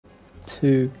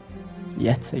2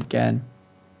 yet again.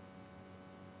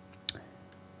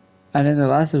 And in the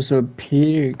last episode,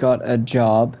 Peter got a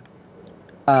job,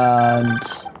 and...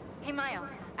 Hey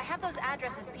Miles, I have those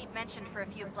addresses Pete mentioned for a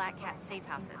few of Black Cat's safe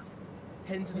houses.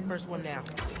 Heading to the first one now.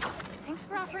 Thanks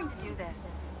for offering to do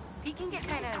this. Pete can get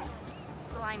kind of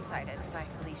blindsided by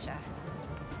Felicia.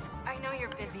 I know you're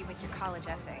busy with your college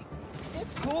essay.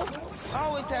 It's cool. I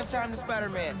always have time to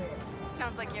Spiderman.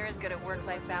 Sounds like you're as good at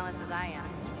work-life balance as I am.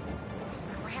 I'm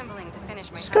scrambling to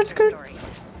finish my hunter story.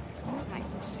 My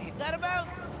shape. Gotta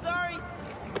bounce. Sorry.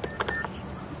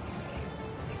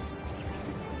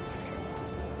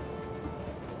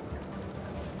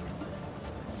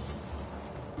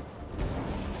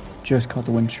 Just caught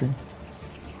the wind stream.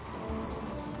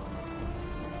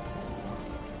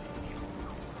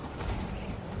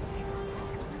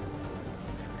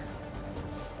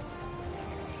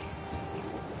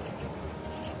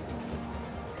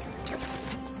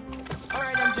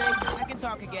 Alright, MJ. I can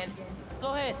talk again.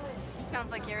 Go ahead.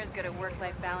 Sounds like you're as good at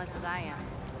work-life balance as I am.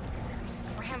 I'm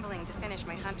scrambling to finish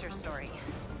my hunter story.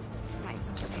 Might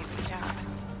save the job.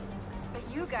 But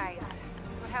you guys,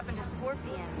 what happened to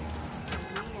Scorpion?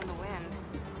 Me and the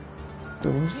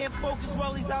wind. Can't focus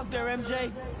while he's out there,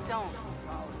 MJ. Don't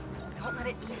let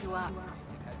it eat you up.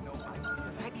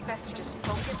 Might be best to just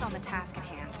focus on the task at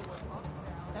hand.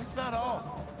 That's not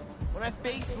all. When I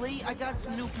face Lee, I got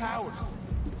some new powers.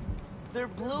 They're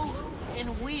blue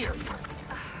and weird.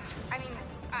 I mean,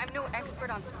 I'm no expert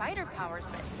on spider powers,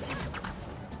 but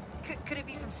could it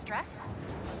be from stress?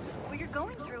 What you're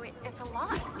going through, it's a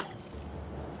lot.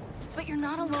 But you're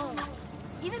not alone.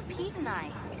 Even Pete and I,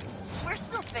 we're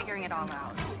still figuring it all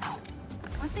out.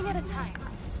 One thing at a time,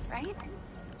 right?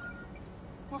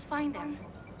 We'll find him.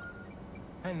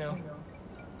 I know.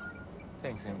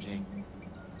 Thanks, MJ.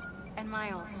 And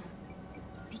Miles,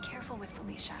 be careful with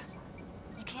Felicia.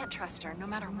 You can't trust her, no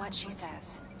matter what she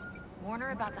says. Warn her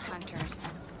about the hunters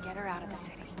and get her out of the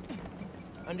city.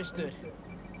 Understood.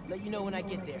 Let you know when I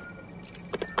get there.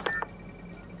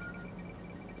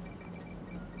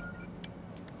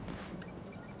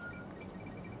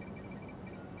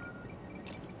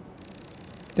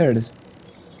 There it is.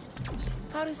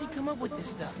 How does he come up with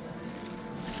this stuff?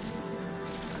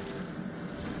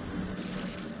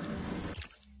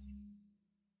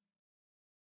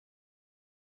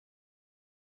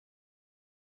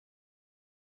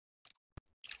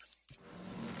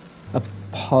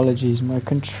 Apologies, my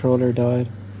controller died.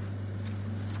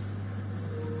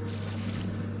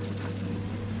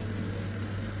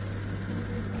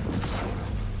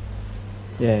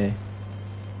 Yay.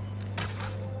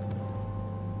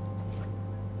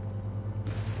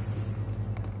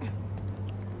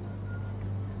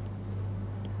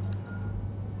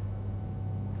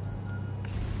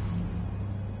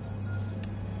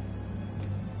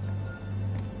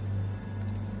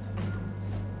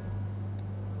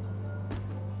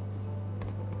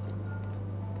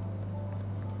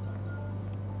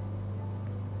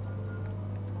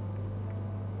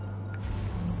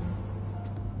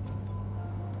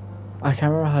 I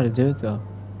can't remember how to do it though.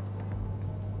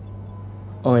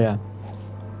 Oh yeah.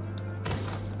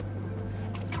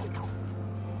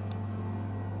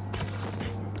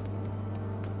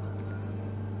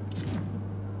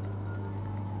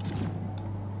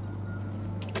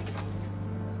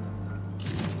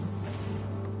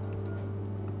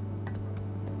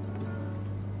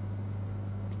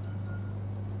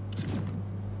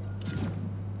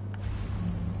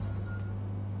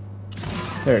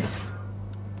 There it is.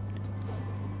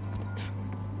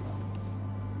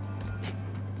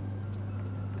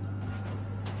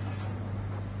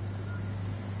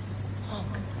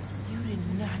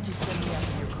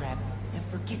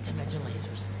 Forget to mention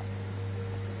lasers.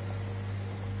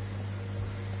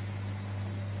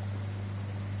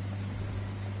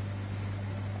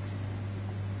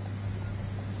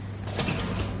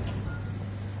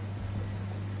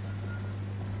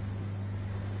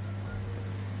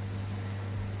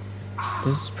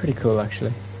 This is pretty cool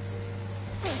actually.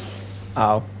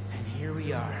 Ow. And here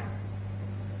we are.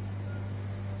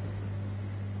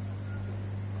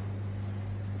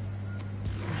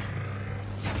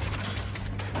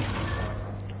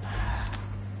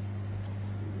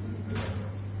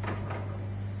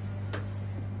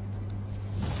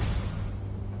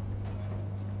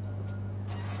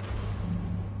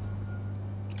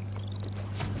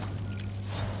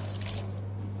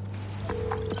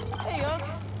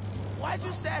 Why'd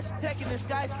you stash tech in this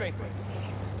skyscraper?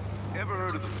 Ever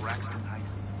heard of the Braxton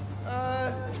heist?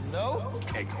 No?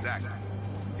 Exactly.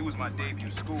 It was my debut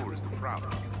score as the Prowler.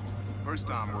 First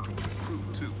time working with the crew,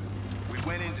 too. We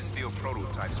went in to steal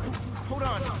prototypes. Hold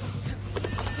on.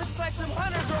 Looks like some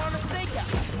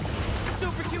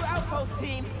close,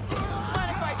 team.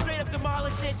 Mind if I straight up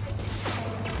demolish it?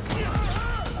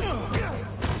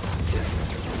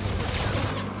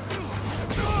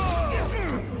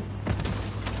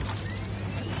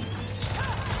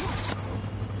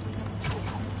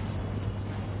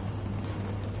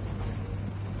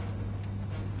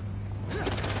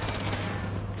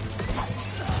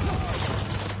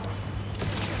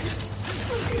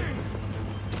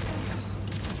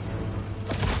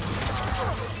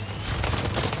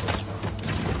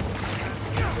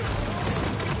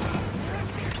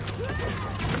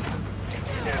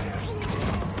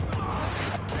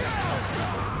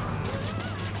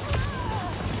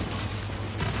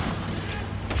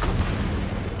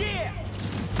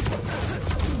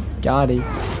 Got it.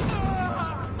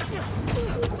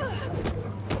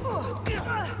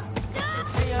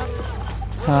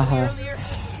 Haha.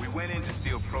 We went in to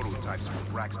steal prototypes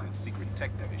from Braxton's secret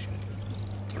tech division.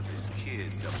 But this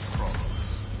kid double-crossed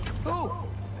us. Who?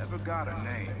 Never got a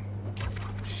name.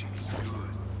 She's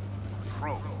good.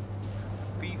 Pro.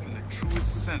 Thief in the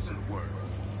truest sense of the word.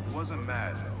 Wasn't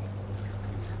mad, though.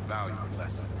 It was a valuable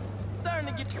lesson.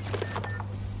 Starting to get...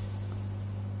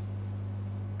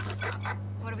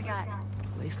 What do we got?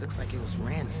 Place looks like it was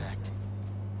ransacked.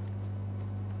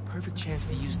 Perfect chance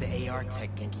to use the AR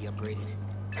tech Genki upgraded.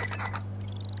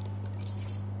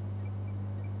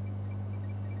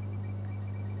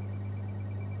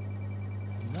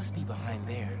 It must be behind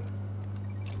there.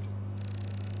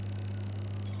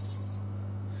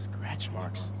 Scratch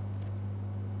marks.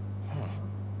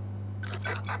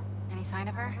 Huh. Any sign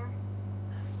of her?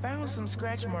 Found some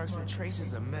scratch marks with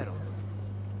traces of metal.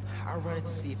 I'll run it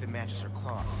to see if it matches her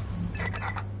claws.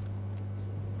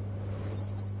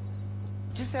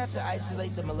 Just have to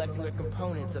isolate the molecular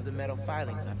components of the metal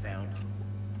filings I found.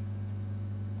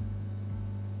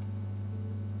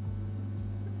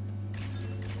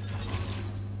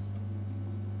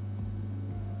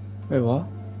 Wait, what?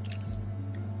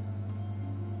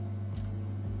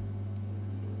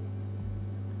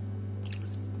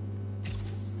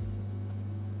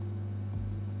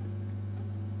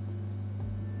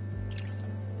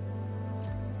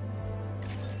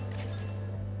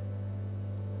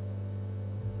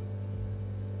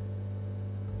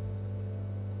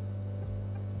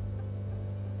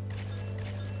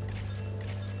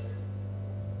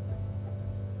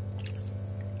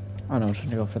 Oh no, I'm trying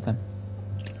to go for them.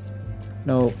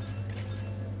 No.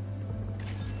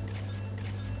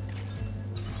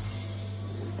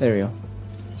 There we go.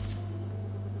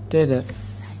 Did it.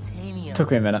 Titanium.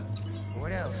 Took me a minute.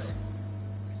 What else?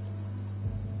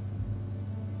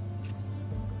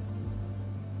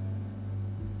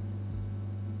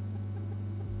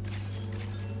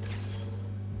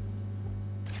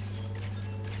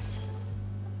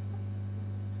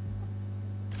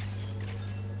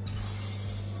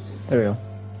 There we go.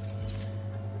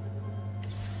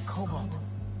 Cobalt.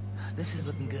 This is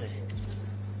looking good.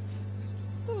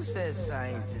 Who says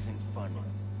science isn't fun?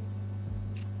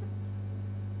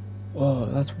 Whoa,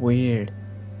 that's weird.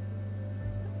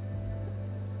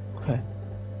 Okay.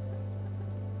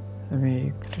 Let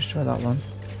me destroy that one.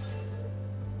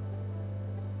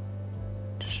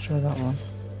 Destroy that one.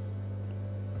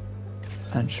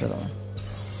 And destroy that one.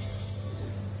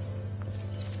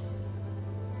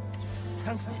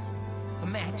 Tungsten. A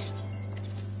match.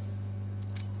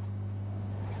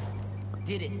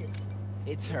 Did it.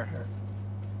 It's her.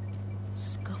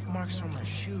 Scuff marks from her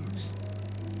shoes.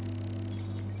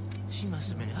 She must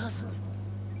have been hustling.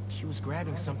 She was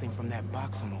grabbing something from that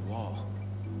box on the wall.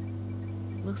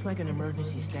 Looks like an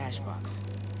emergency stash box,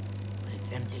 but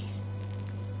it's empty.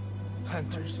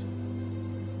 Hunters.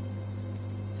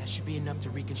 That should be enough to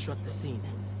reconstruct the scene.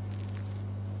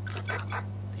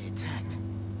 They attacked,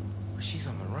 but she's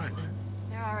on the run.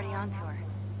 They're already onto her.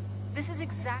 This is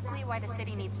exactly why the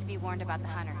city needs to be warned about the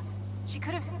hunters. She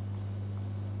could have...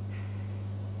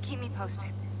 Keep me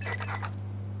posted.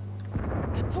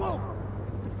 Whoa!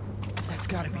 That's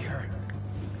gotta be her.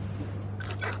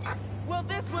 Well,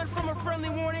 this went from a friendly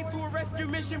warning to a rescue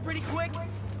mission pretty quick.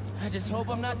 I just hope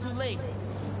I'm not too late.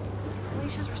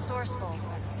 Alicia's resourceful,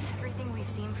 but everything we've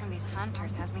seen from these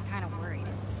hunters has me kind of worried.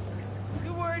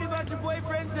 You're worried about your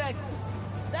boyfriend's ex.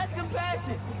 That's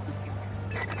compassion.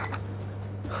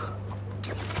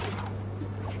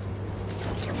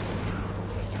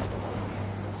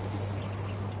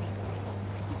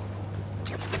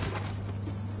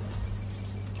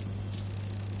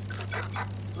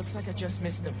 Looks like I just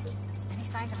missed them. Any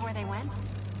signs of where they went?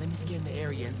 Let me scan the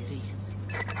area and see.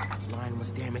 This line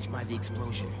was damaged by the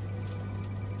explosion.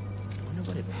 I wonder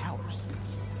what it powers.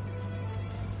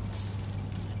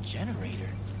 A generator?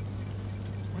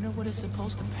 Wonder what it's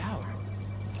supposed to power.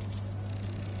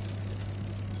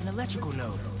 An electrical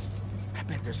node. I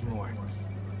bet there's more.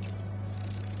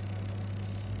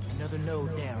 Another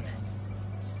node down.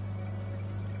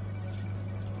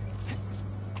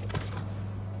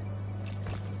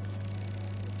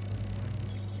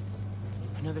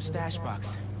 Another stash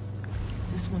box.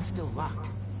 This one's still locked.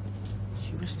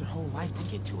 She risked her whole life to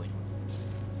get to it.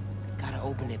 Gotta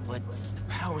open it, but the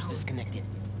power's disconnected.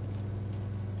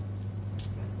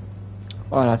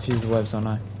 Oh, I have to use the webs, don't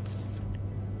I?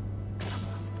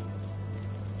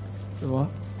 What?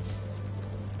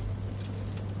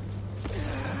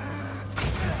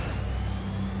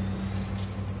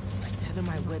 I tether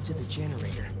my web to the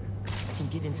generator. I can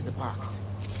get into the box.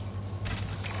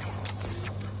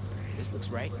 This looks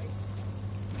right.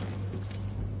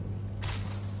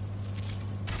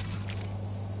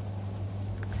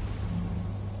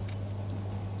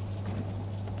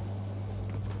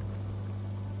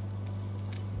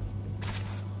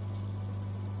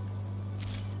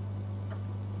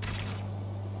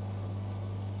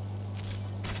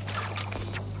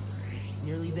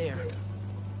 Nearly there.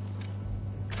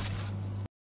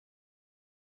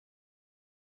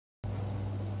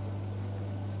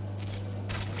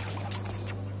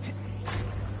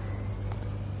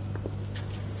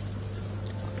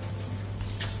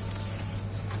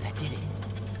 That did it.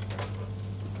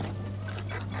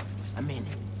 I'm in.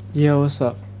 Yo, what's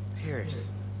up? Paris.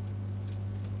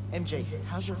 MJ,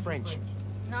 how's your French?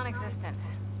 Non-existent.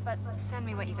 But send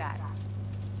me what you got.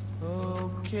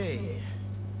 Okay.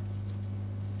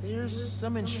 There's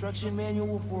some instruction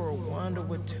manual for a wand of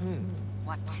Watoon.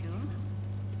 What tune?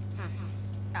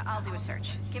 I'll do a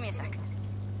search. Give me a sec.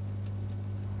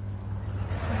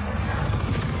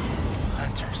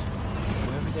 Hunters.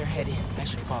 Wherever they're headed, I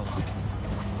should follow.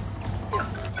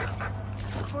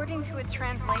 According to a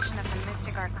translation of the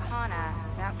Mystic Arcana,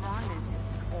 that wand is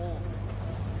old.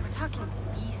 We're talking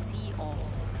BC old.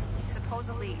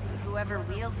 Supposedly, whoever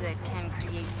wields it can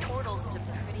create portals to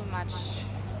pretty much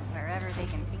wherever they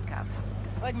can think of.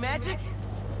 Like magic?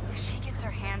 If she gets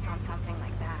her hands on something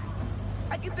like that.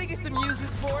 I can think of some uses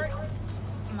for it.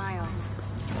 Miles,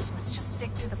 let's just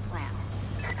stick to the plan.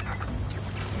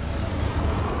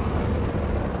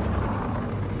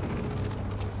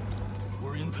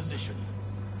 We're in position.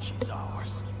 She's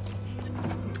ours.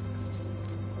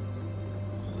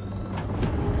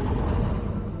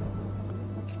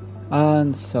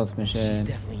 And stealth She's mission.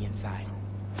 definitely inside.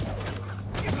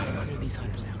 Clear these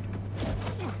hunters out.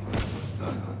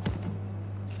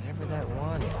 Whatever that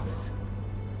wand does,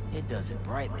 it does it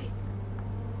brightly.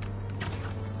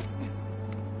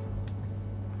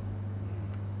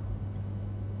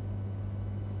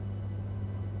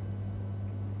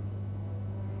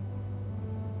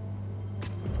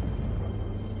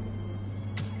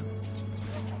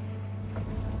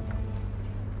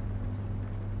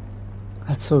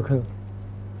 That's so cool.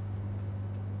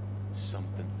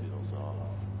 Something feels off.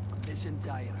 This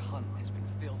entire hunt has been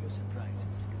filled with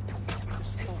surprises.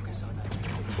 Just focus on that.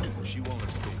 She won't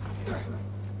escape here.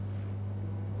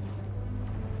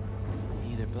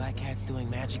 Either Black Cat's doing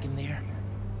magic in there,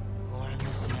 or I'm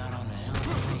missing out on a hell of a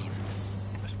wave.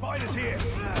 The spider's here!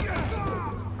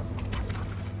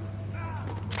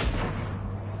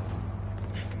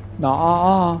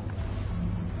 Nah,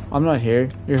 I'm not here.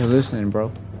 You're hallucinating, bro.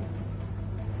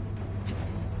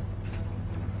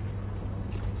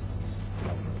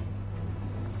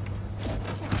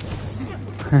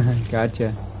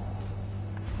 Gotcha. The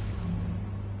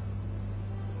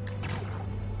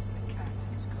cat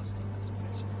is costing us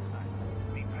precious time.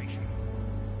 Be patient.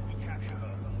 We capture her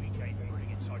and we gain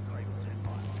footing inside Craven's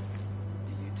empire.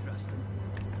 Do you trust him?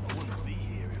 I wouldn't be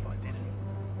here if I didn't.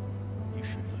 You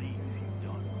should leave if you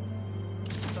don't.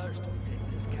 First, we take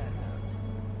this cat out.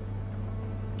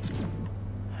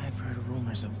 I've heard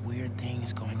rumors of weird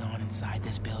things going on inside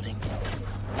this building.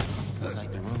 Feels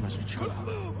like the rumors are true.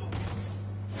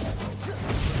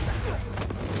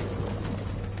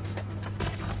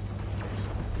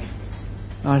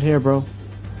 Not here, bro.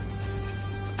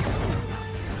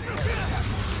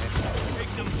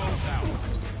 Take them both out.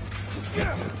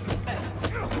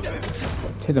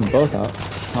 Take them both out.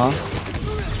 Huh?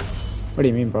 What do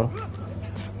you mean, bro?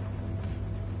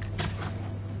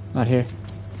 Not here.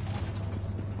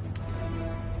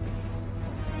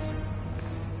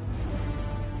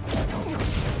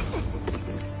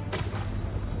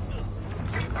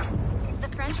 The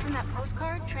French from that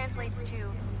postcard translates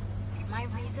to, my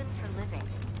reason for living.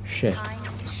 Shit. Time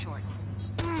is short.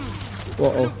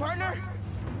 Whoa. Partner?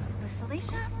 With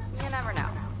Felicia, you never know.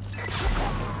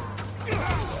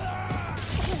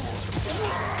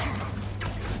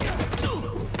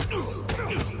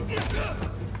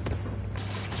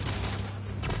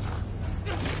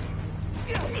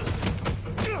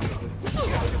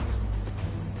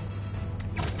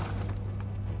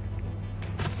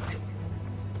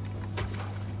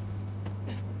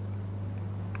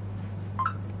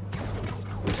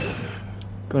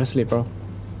 Go to sleep, bro.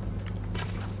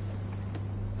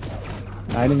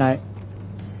 Nighty night.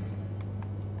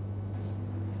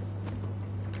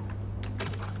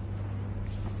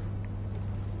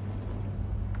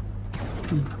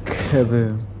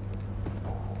 Kaboom.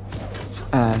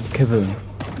 And kaboom.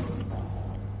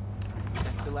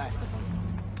 That's the last of them.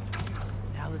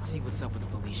 Now let's see what's up with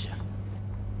Felicia.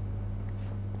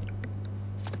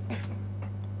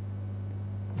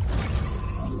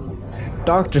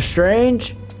 Doctor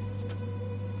Strange?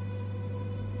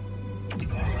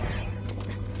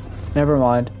 Never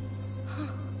mind.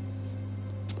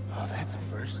 Oh, that's a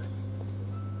first.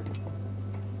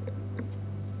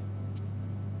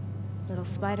 Little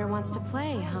spider wants to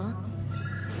play, huh?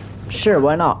 Sure,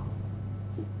 why not?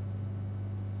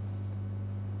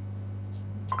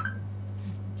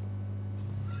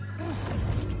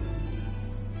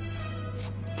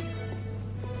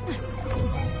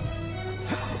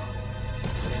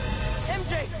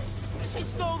 MJ! She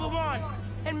stole the wand!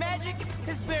 And magic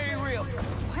is very real.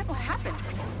 What happened?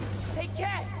 Hey,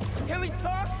 Cat! Can we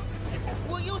talk?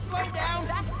 Will you slow down?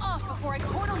 Back off before I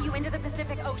portal you into the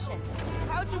Pacific Ocean.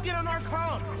 How'd you get on our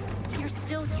comms? You're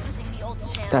still using the old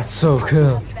channel. That's so Don't cool.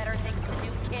 you have better things to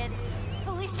do, kid?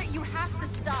 Felicia, you have to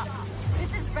stop.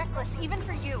 This is reckless, even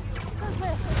for you. Who's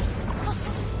this?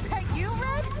 That you,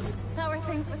 Red? How are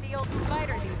things with the old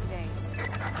spider these days?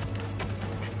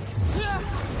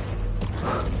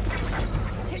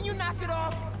 Can you knock it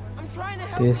off? I'm trying to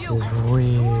help This you. is Or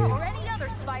weird. any other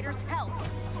spider's help.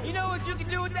 You know what you can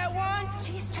do with that wand?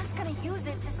 She's just gonna use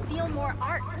it to steal more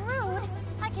art. Rude.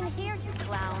 I can hear you,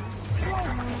 clowns.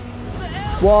 The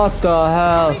elf! What the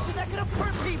hell? Felicia, that could have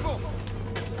hurt people!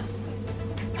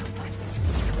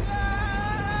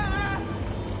 Ah!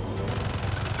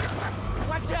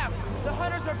 Watch out! The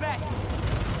hunters are back!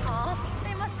 Huh?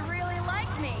 They must really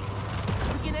like me.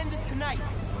 We can end this tonight.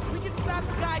 We can stop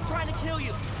the guy trying to kill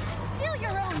you. Steal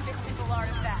your own mystical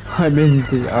artifact. I'm in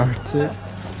the Arctic.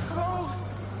 Oh!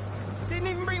 Didn't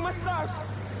even bring my scarf!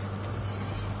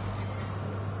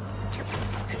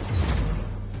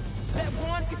 That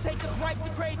wand could take us right to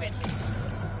Craven.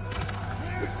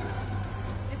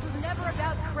 This was never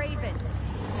about Craven.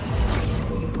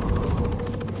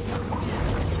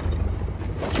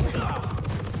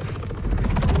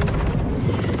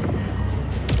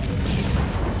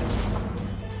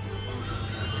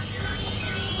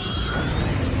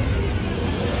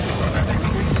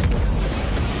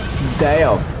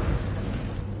 Damn.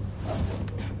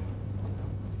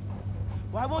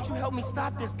 Why won't you help me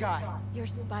stop this guy? You're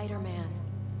Spider-Man.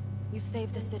 You've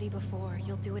saved the city before.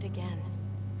 You'll do it again.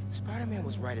 Spider-Man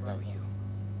was right about you.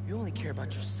 You only care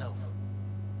about yourself.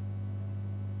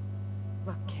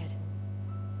 Look, kid.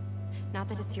 Not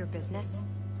that it's your business.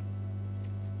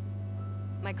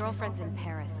 My girlfriend's in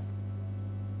Paris.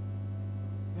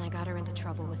 And I got her into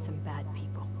trouble with some bad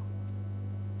people.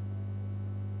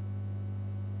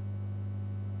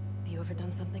 Have you ever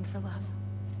done something for love?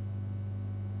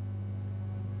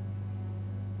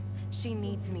 She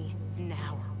needs me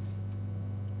now.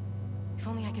 If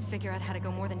only I could figure out how to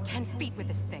go more than 10 feet with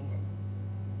this thing.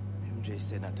 MJ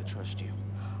said not to trust you.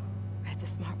 Red's a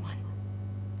smart one.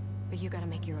 But you gotta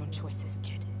make your own choices,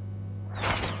 kid.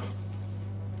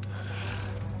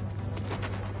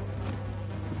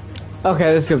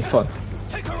 Okay, this is gonna be fun.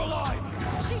 Take her alive!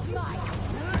 She's mine!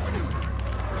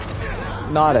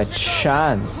 Not a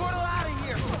chance. Portal out of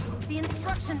here! The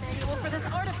instruction manual for this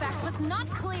artifact was not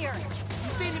clear. You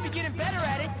seem to be getting better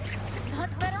at it. Not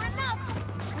better enough.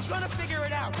 We're gonna figure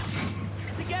it out.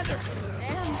 Together.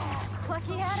 Damn,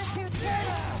 plucky attitude, kid.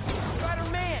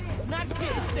 Spider-Man, not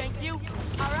kids, thank you.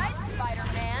 All right,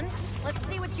 Spider-Man. Let's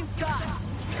see what you got.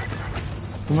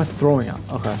 Who am I throwing at?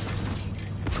 Okay.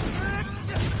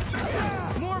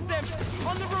 More of them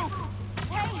on the roof.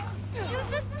 Hey, use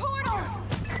this portal.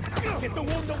 Get the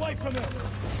wound away from him!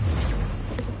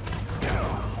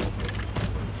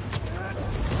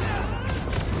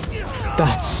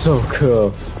 That's so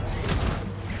cool.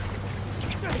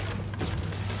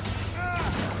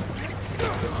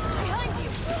 Behind you.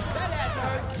 That has to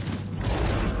hurt.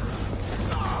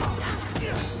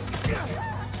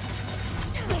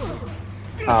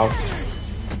 Ow.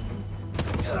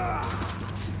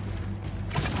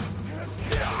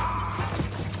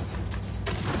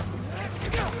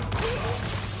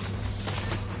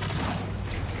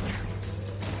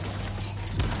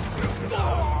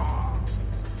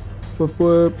 Whoop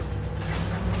whoop.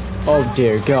 Oh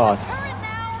dear God. Turret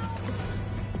now.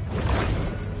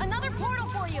 Another portal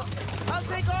for you. I'll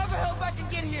take all the help I can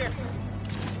get here.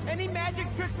 Any magic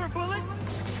tricks for bullets?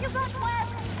 You got web.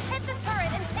 Hit the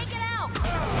turret and take it out.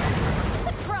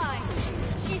 Surprise.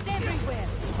 She's everywhere.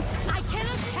 I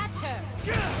cannot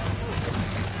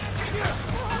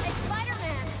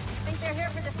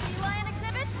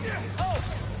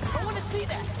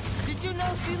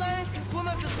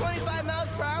miles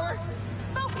per hour?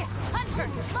 Focus! Hunter!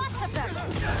 Lots of them!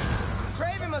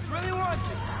 Craven must really want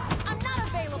you. I'm not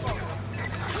available!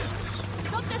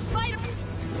 Stop the spider!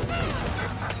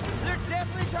 They're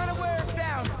definitely trying to wear us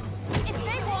down. If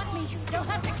they want me, they'll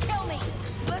have to kill me!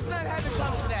 Let's not have it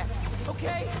come to that,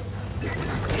 okay?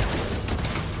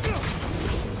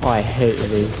 Oh, I hate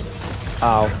these.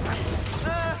 Ow.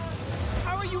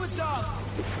 How are you a dog?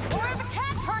 Or I'm a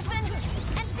cat person,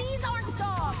 and these aren't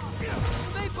dogs!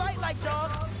 They bite like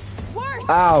dogs. Worse!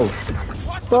 Ow.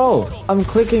 Bro, I'm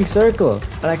clicking circle,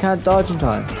 and I can't dodge in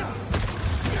time.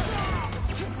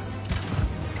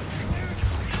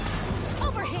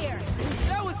 Over here!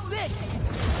 That was sick.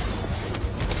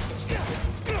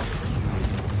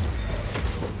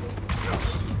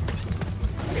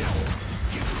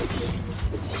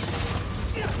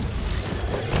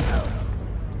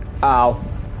 Ow.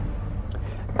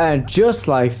 And just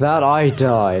like that, I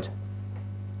died.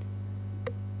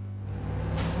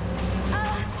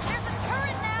 There's a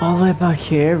turret now! All the way back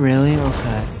here? Really?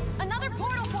 Okay. Another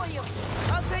portal for you!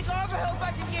 I'll take all the help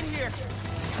I can get here.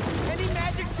 Any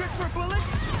magic tricks for bullets?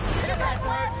 You got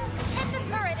what? Hit the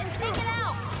turret and take it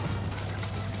out!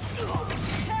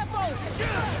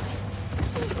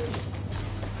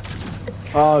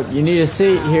 Oh, you need a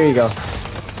seat? Here you go.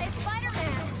 Hey,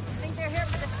 Spider-Man! Think they're here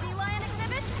for the sea lion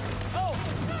exhibit? Oh,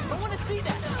 I want to see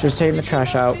that. Just taking the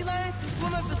trash out. Sea lions can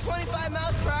swim up to 25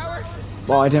 miles per hour?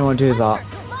 Well, I didn't want to do that.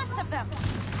 Hunter, lots of them!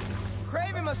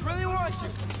 Craven must really want you.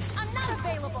 I'm not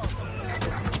available! Stop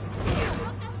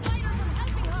the spider from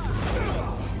helping her!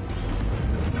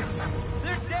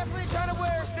 They're definitely trying to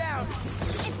wear us down.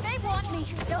 If they want me,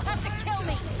 they'll have to kill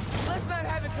me! Let's not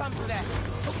have it come to that,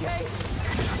 okay?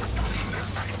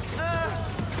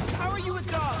 How are you a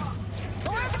dog?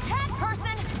 Or I'm a cat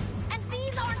person, and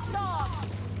these aren't dogs!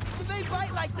 Do they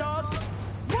bite like dogs?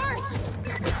 Worse!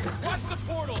 Watch the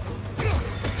portal.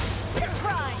 You're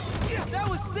crying! That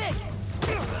was sick.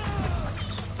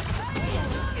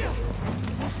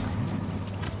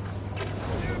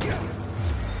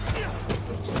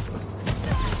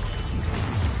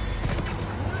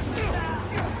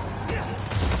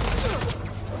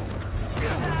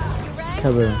 You ready?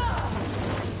 Cover.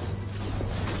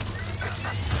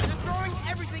 They're throwing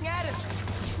everything at us.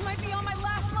 Might be on my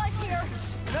last life here.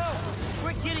 No,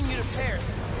 we're getting you to Paris.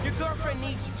 Your girlfriend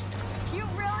needs you. You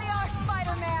really are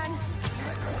Spider-Man.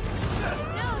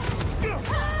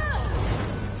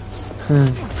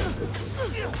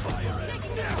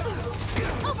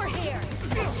 Over here.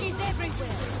 She's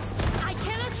everywhere. I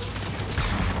cannot.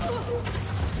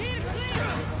 Steer clear.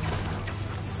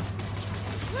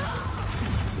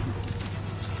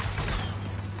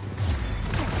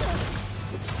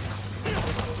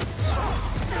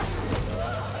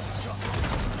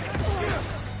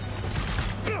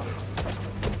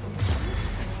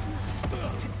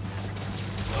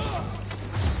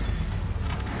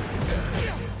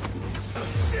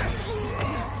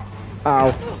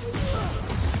 Ow.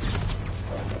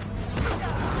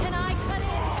 Can I cut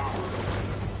in?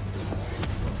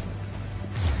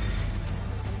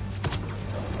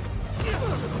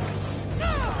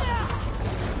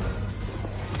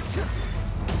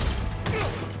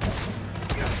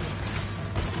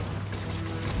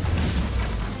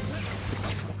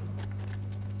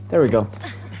 There we go.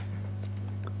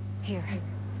 Here.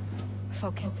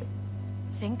 Focus.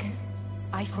 Think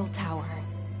Eiffel Tower.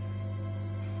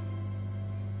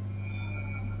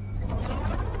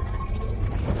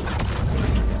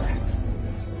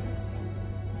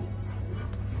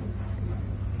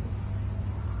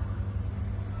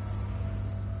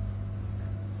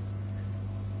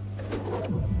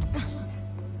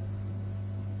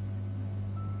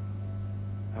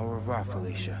 Au revoir,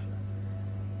 Felicia.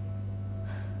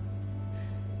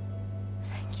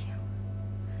 Thank you.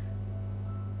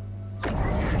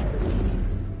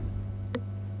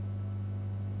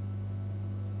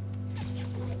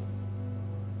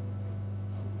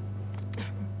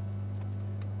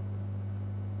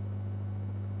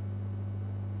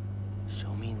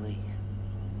 Show me Lee.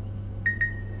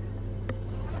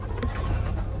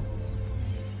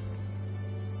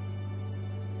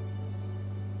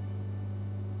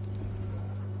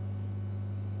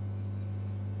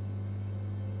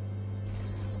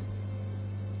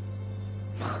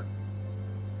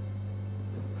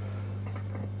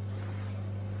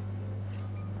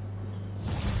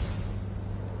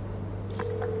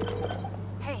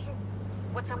 Hey,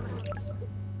 what's up with...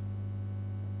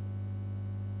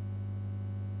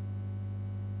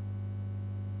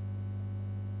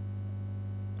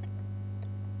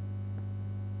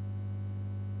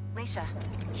 Alicia,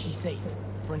 She's safe,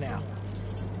 for now.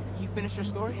 You finished your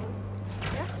story?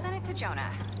 just send it to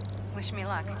Jonah. Wish me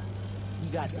luck.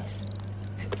 You got this.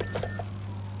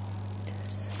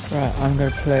 Right, I'm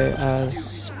gonna play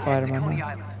as Spiderman Coney now.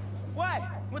 Island. What?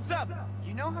 What's up?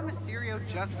 You know how Mysterio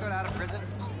just got out of prison?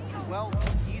 Well,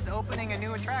 he's opening a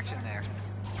new attraction there.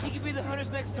 He could be the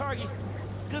hunter's next target.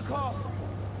 Good call.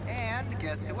 And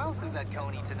guess who else is at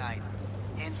Coney tonight?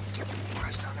 And you've been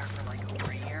crushed on her for like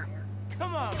over a year.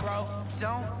 Come on, bro.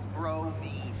 Don't bro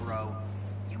me, bro.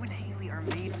 You and Haley are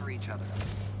made for each other.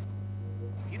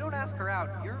 If you don't ask her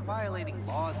out, you're violating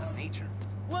laws of nature.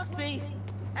 We'll see.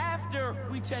 After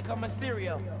we check on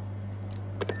Mysterio.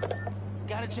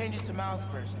 Gotta change it to Miles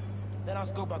first. Then I'll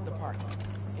scope out the park.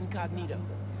 Incognito. I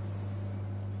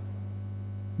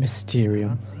Mysterium.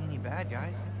 don't see any bad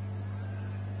guys.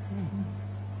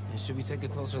 Should we take a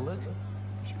closer look?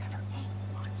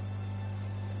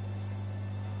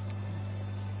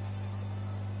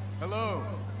 Hello,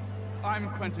 I'm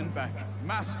Quentin Beck,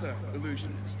 Master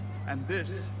Illusionist. And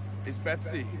this is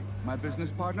Betsy, my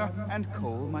business partner, and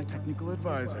Cole, my technical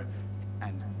advisor.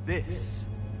 And this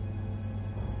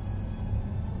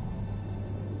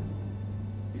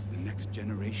is the next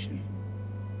generation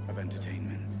of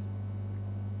entertainment.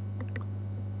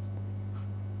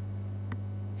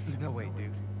 No way,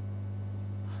 dude.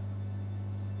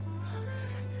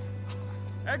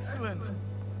 Excellent!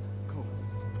 Cole,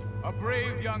 a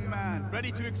brave young man,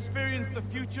 ready to experience the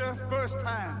future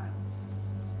firsthand.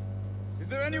 Is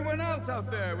there anyone else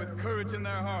out there with courage in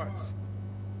their hearts?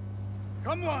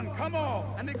 Come on, come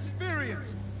all, and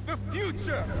experience the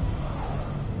future!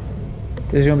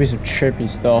 There's gonna be some trippy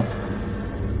stuff.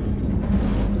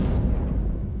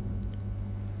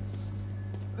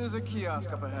 There's a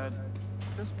kiosk up ahead.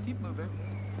 Just keep moving.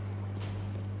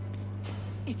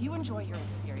 If you enjoy your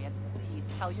experience, please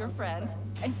tell your friends,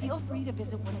 and feel free to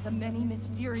visit one of the many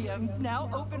Mysteriums now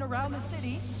open around the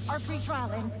city. Our free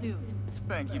trial ends soon.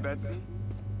 Thank you, Betsy.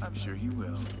 I'm sure you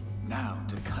will. Now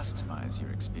to customize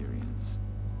your experience.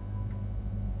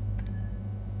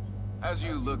 As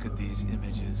you look at these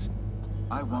images,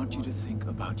 I want you to think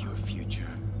about your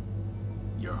future,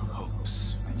 your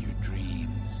hopes and your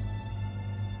dreams.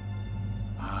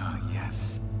 Ah,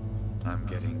 yes. I'm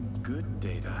getting good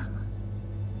data.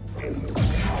 And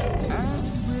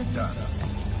we're done.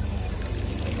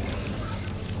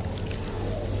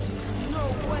 No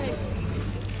way!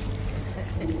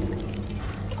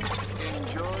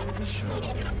 Enjoy the show.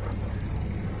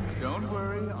 Don't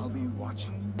worry, I'll be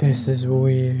watching. This is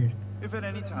weird. If at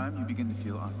any time you begin to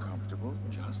feel uncomfortable,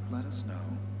 just let us know.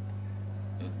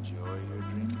 Enjoy your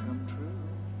dream come true.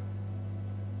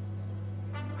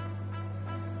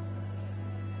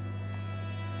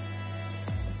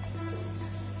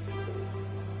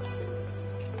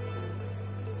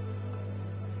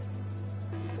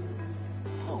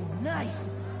 Oh, nice!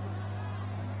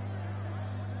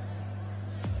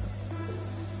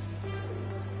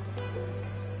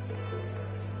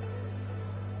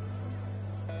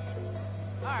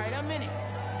 Alright, I'm in it.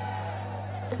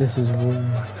 This is weird.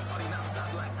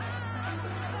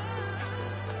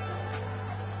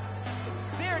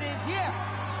 There it is, yeah!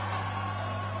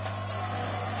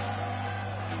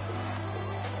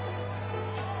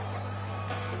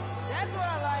 That's what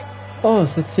I like! Oh,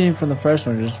 it's the theme from the first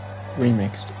one, just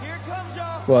remixed. Here it comes,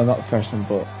 y'all! Well, not the first one,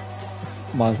 but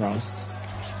Miles Morales.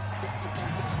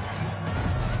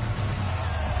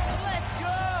 Let's go!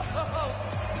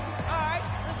 Alright,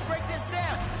 let's break this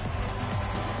down.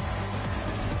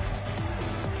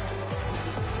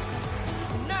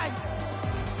 Nice!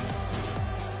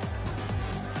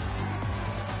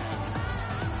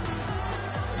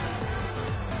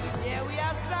 Yeah, we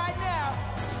outside now.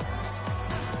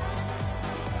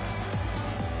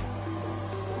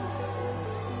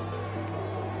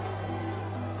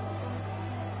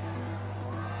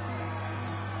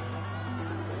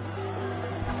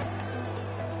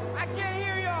 I can't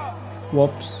hear y'all.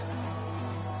 Whoops.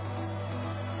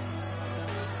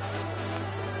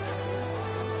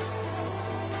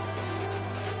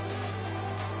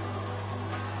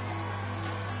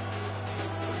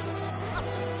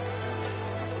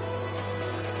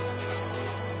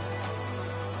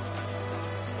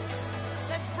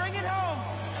 Let's bring it home.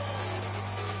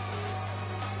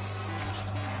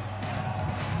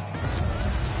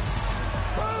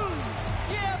 Boom!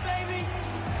 Yeah, baby.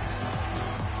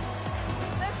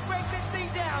 Let's break this thing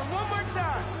down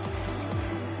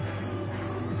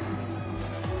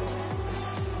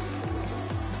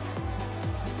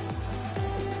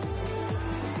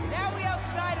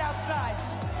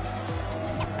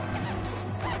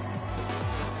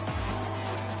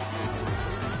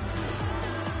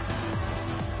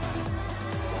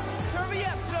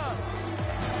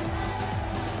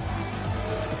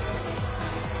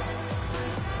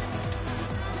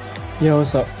Yo,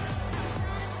 what's up?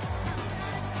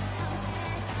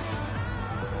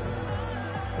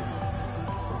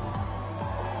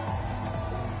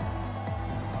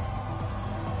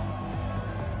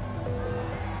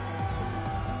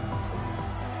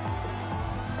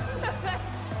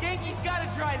 Genki's gotta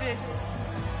try this.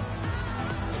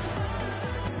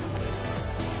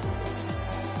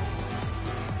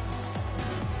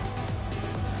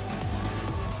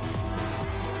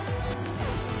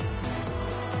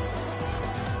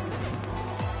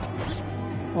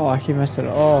 Oh, I keep messing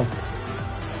it up.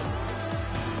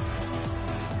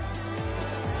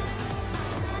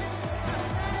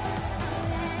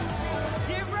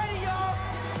 Get ready, y'all.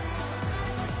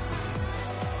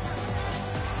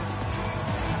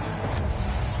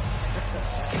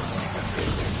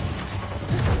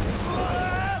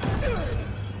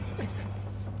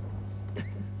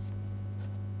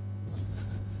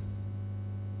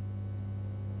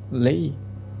 Lee.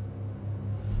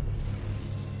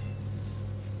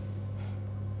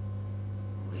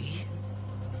 Lee?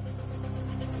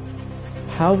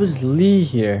 How is Lee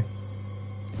here?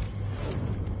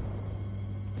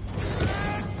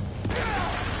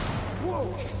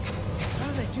 Whoa! How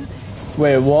did I do that?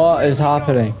 Wait, what is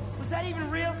happening? Was that even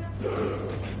real?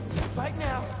 Right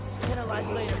now,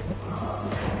 analyze later.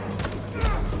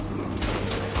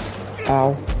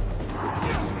 Ow.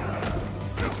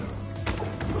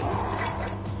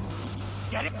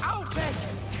 Get it out, Ben!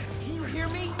 Can you hear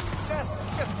me? Yes,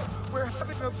 yes, we're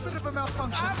having a bit of a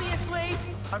malfunction. Obviously!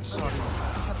 I'm sorry,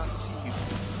 I cannot see you.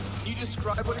 Can you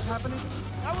describe what is happening?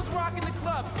 I was rocking the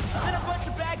club, then a bunch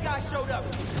of bad guys showed up.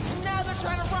 And now they're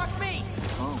trying to rock me!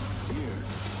 Oh, dear.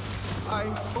 I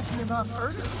hope you're not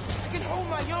hurt. I can hold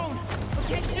my own, but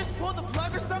can't you just pull the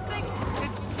plug or something?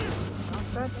 It's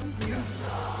not that easy.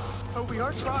 But we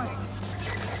are trying.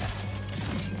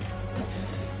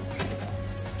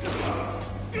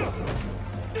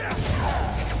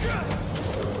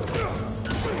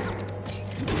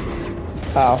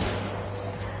 Ow.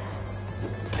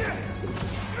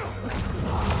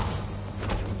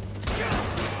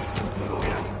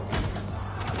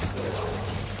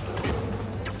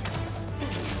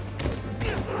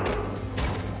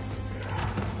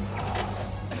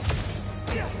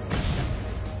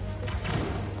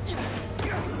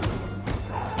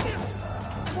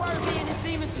 Why are me and his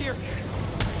demons here?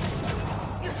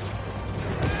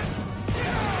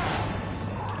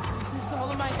 Is this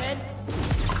all in my head?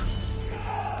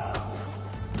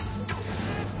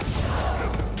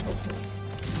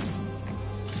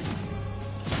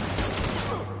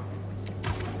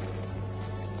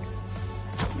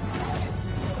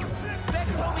 Beck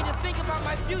told me to think about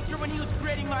my future when he was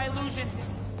creating my illusion.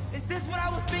 Is this what I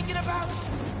was thinking about?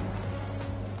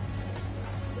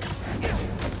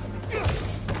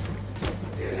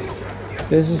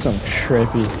 This is some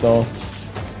trippy stuff.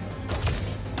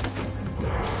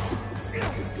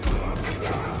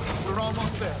 We're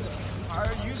almost there.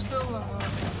 Are you still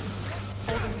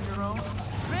holding your own?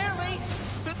 Barely!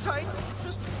 Sit tight.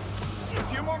 Just a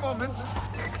few more moments.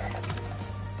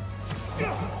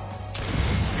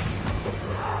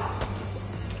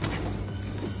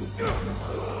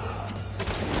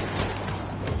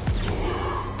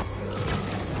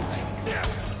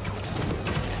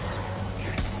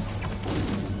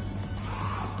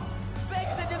 Beck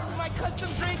said this was my custom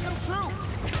dream come true.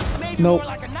 Maybe Nope. more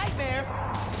like a nightmare.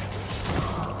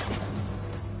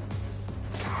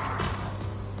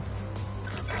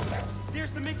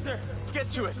 There's the mixer.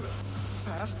 Get to it.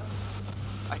 Fast.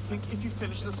 I think if you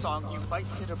finish the song, you might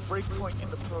hit a break point in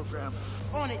the program.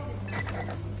 On it.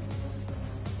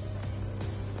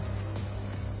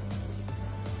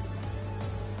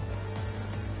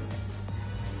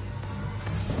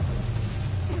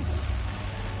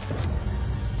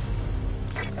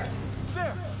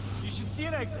 There! You should see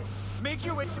an exit. Make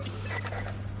your way to the...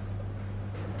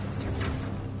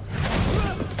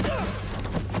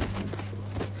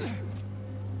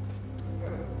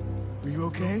 Are you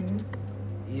okay?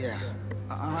 Yeah.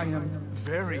 I am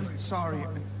very sorry.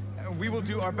 We will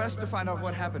do our best to find out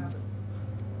what happened.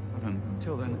 But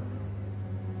until then...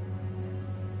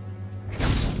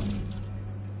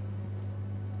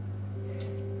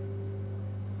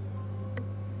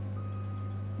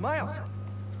 Miles!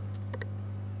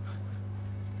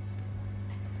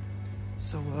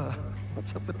 So,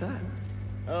 what's up with that?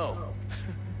 Oh.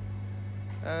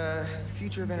 The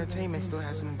future of entertainment still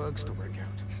has some bugs to work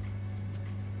out.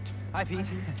 Hi, Pete.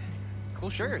 Cool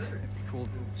shirt. Cool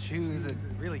shoes.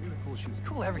 Really cool shoes.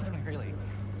 Cool everything, really.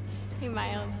 Hey,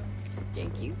 Miles.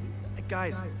 Thank you.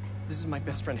 Guys, this is my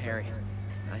best friend, Harry.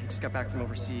 He just got back from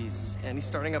overseas, and he's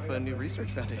starting up a new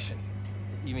research foundation.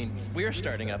 You mean, we're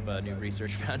starting up a new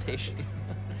research foundation.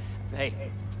 Hey,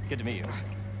 good to meet you.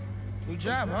 New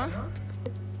job, huh?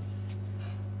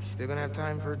 Still gonna have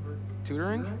time for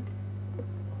tutoring?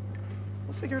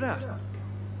 We'll figure it out.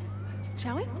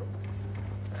 Shall we?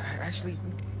 Actually,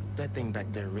 that thing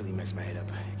back there really messed my head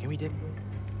up. Can we dip?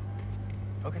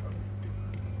 Okay.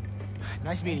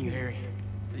 Nice meeting you, Harry.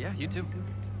 Yeah, you too.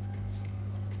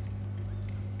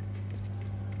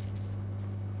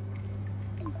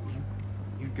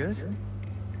 You good?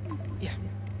 Yeah.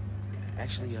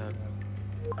 Actually,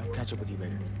 I'll catch up with you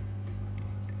later.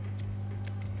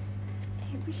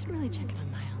 Hey, we should really check in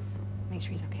on Miles. Make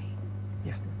sure he's okay.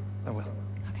 Yeah, I will.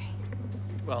 Okay.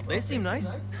 Well, they seem nice.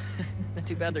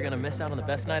 Too bad they're gonna miss out on the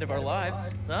best night of our lives,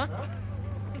 huh?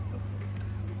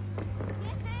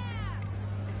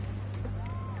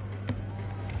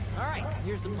 Alright,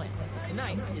 here's the plan.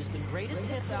 Tonight is the greatest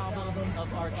hits album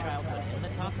of our childhood. And the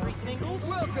top 3 singles,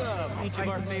 welcome! Each of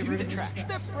our favorite tracks.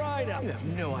 Step right up. You have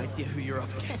no idea who you're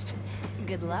up against.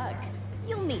 Good luck.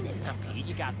 You'll need it. Now, Pete,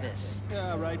 you got this.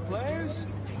 All right, players.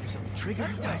 Fingers on the trigger,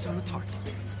 eyes on the target.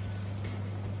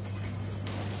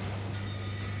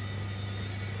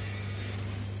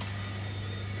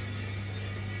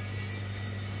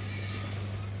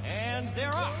 And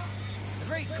they're off! The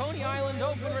Great Coney Island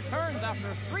Open returns after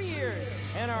 3 years,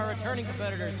 and our returning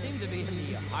competitors seem to be in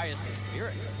the highest of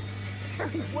spirits.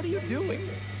 Harry, what are you doing?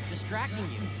 Distracting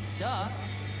you. Duh. Not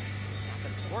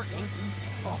that it's working.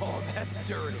 Oh, that's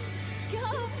dirty.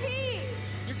 Go, Pete!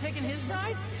 You're taking his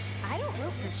side? I don't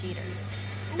root for cheaters.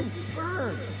 Ooh,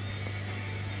 burn.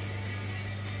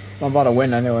 I'm about to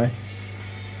win anyway.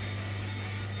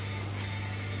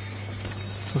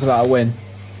 Look at that, I win.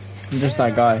 I'm just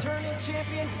that guy. Returning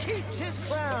champion keeps his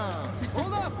crown.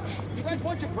 Hold up! You guys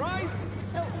want your prize?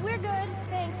 Oh, we're good.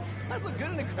 Thanks. I'd look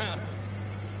good in the crown.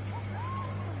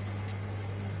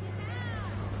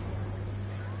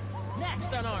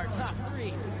 Next on our top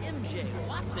 3, MJ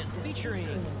Watson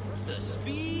featuring the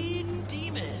Speed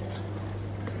Demon.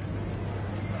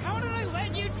 How did I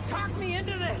let you talk me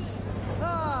into this?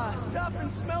 Ah, stop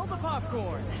and smell the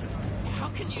popcorn. How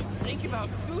can you think about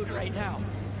food right now?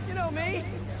 You know me.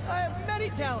 I have many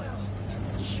talents.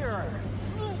 Sure.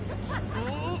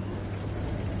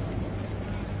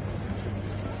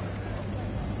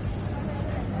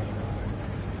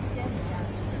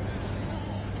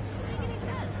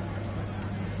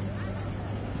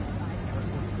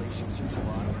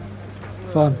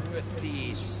 Fun. With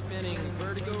the spinning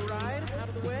vertigo ride out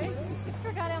of the way.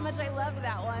 Forgot how much I loved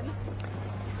that one.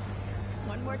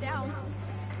 One more down.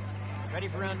 Ready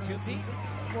for round 2, Pete?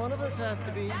 One of us has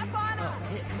to be. Step on him!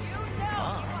 You know you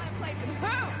want to play some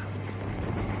hoops!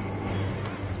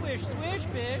 Swish, swish,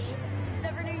 bish.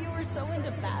 Never knew you were so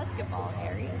into basketball,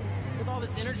 Harry. With all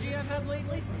this energy I've had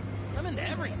lately, I'm into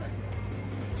everything.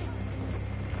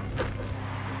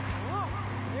 Oh,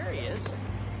 there he is.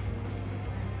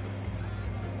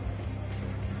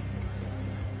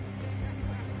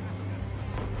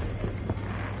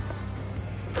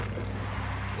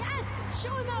 Yes!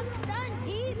 Show him how it's done,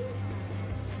 Pete!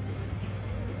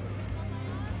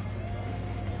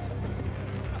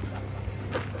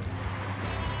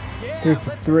 Yeah, 3 for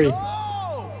let's 3.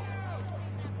 go!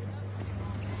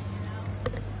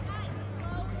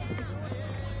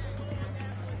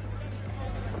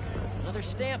 Another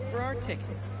stamp for our ticket.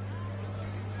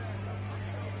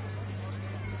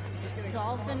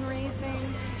 Dolphin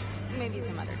racing? Maybe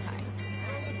some other time.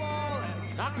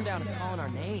 Knocking down is calling our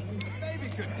name.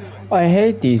 I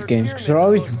hate these games because they're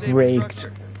always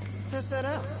rigged. Let's test that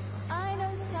out. I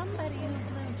know somebody who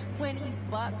blew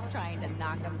 $20 trying to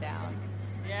knock him down.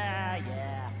 Yeah.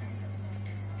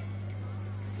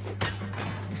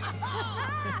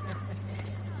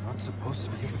 Not supposed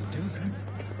to be able to do that.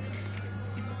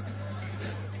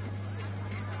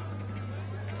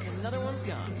 And another one's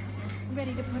gone.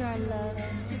 Ready to put our love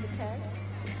to the test?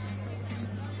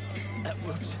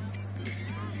 Whoops.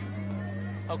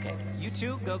 Okay, you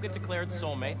two go get declared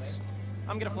soulmates.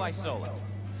 I'm gonna fly solo.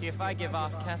 See if I give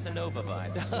off Casanova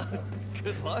vibes.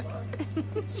 Good luck.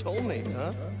 Soulmates,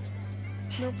 huh?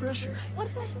 No pressure. What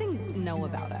does this thing know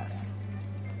about us?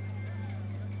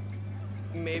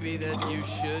 Maybe that you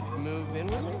should move in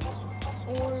with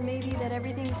me? Or maybe that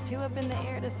everything's too up in the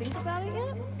air to think about it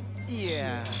yet?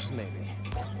 Yeah, maybe.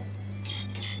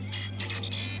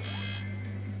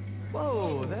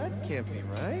 Whoa, that can't be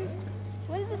right.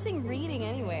 What is this thing reading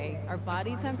anyway? Our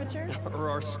body temperature? Or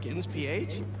our skin's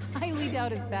pH? Highly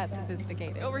doubt it's that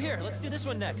sophisticated. Over here, let's do this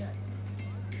one next.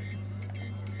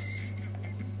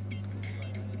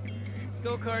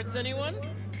 Go-karts, anyone?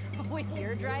 With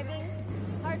your driving?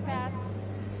 Hard pass.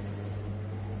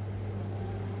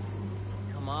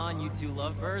 on, you two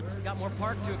lovebirds. We've got more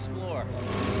park to explore.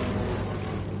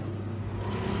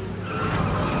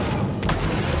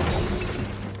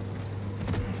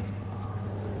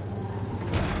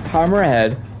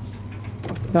 Hammerhead.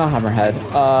 Not Hammerhead.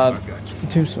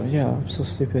 Tombstone. Yeah, I'm so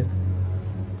stupid.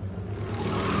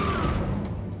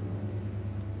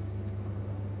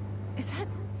 Is that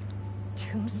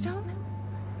Tombstone?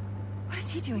 What is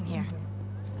he doing here?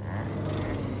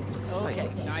 Okay,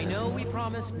 I know we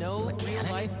promised no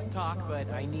real-life talk, but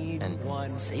I need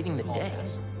one saving the day.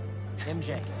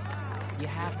 MJ, you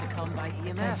have to come by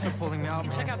EMS. Thanks for pulling me out,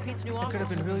 man. Check out Pete's new That office. could have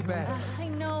been really bad. I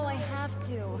know I have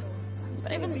to.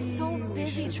 But I've been so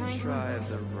busy trying to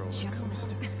impress Jonah.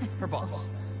 Her boss.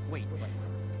 Wait.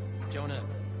 Jonah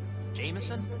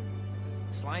Jameson?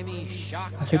 Slimy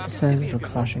shock. I think the sentences were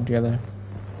clashing together.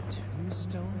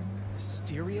 Tombstone?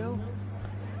 Stereo?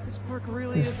 This park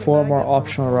really There's is a 4 more magnet for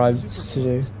optional rides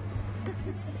to do.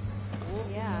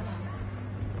 Yeah.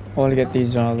 I want to get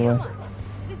these done out of the way.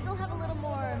 We still have a little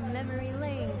more memory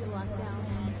lane to walk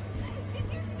down.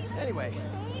 Anyway,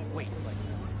 Wait.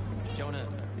 Jonah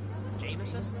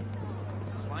Jameson?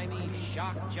 Slimy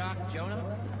shock jock Jonah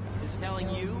is telling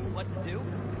you what to do?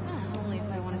 Only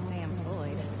if I want to stay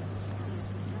employed.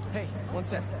 hey, one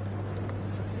sec.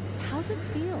 How's it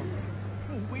feel?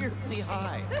 Weirdly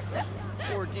high.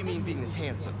 Or do you mean being this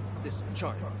handsome, this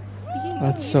charming?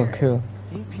 That's so cool.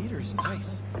 Being Peter is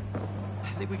nice. I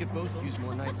think we could both use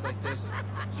more nights like this.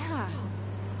 Yeah.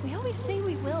 We always say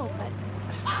we will, but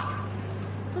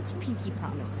let's pinky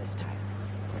promise this time.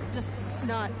 Just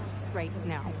not right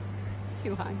now.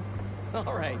 Too high.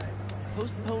 All right.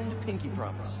 Postponed pinky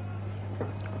promise.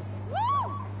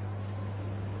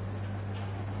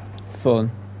 Fun.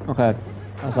 Okay,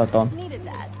 that's that done. Needed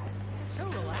that. So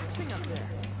relaxing up there.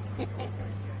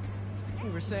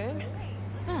 You were saying?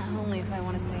 Only if I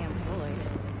want to stay employed.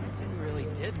 You really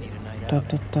did need a night Da, out.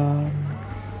 da, da.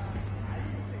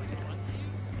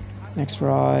 Next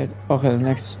ride. Okay, the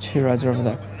next 2 rides are over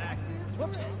there.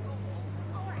 Whoops.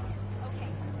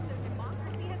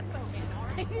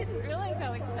 I didn't realize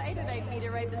how excited I'd be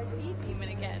to ride the speed demon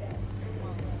again.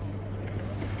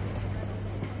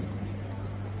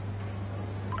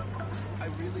 I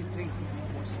really think we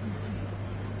need more speed.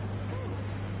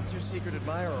 What's your secret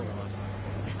admirer want?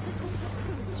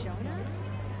 Jonah?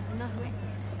 Nothing.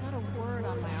 Not a word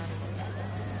on my article yet.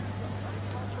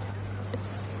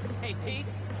 Hey, Pete.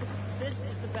 This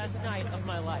is the best night of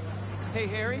my life. Hey,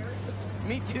 Harry.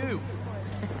 Me too.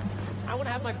 I want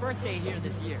to have my birthday here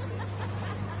this year.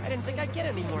 I didn't think I'd get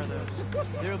any more of those.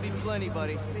 There'll be plenty,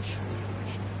 buddy.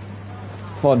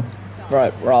 Fun.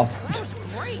 Right, we're off. That was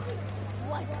great.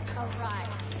 What a ride.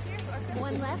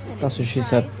 One left and That's it's what she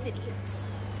said. Tri-City.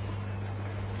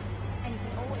 And you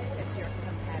can always test your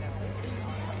compatibility.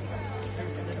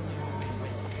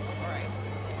 All right.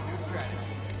 New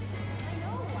strategy. I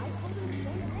know, I told him the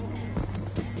same thing.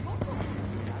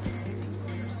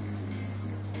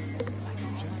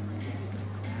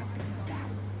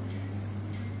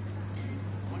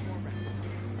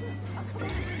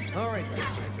 All right,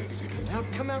 now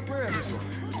come out wherever you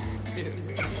are.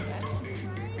 Dude.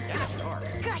 That's dark.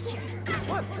 Gotcha!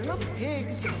 What? They're not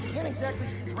pigs. You can't exactly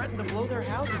threaten to blow their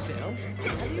houses down.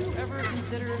 Have you ever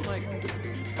considered, like,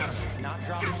 not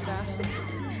dropping sass?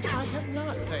 I have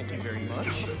not, thank you very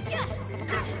much. Yes!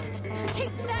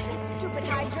 Take that, you stupid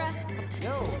Hydra!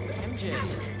 Yo, MJ.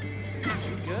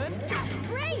 You good?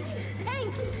 Great!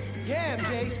 Thanks! Yeah,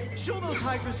 MJ. Show those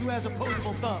hydras who has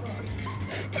opposable thumbs.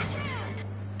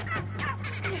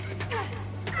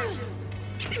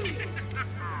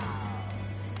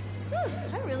 Whew,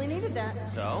 I really needed that.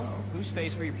 So, whose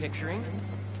face were you picturing?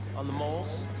 On the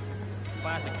moles?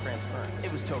 Classic transference.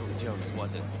 It was totally Jonah's,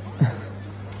 wasn't it?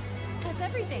 That's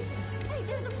everything. Hey,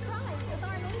 there's a prize with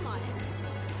our name on it.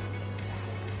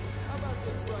 How about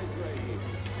this price right here?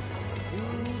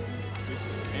 It's a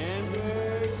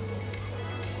handbag.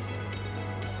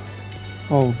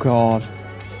 Oh god.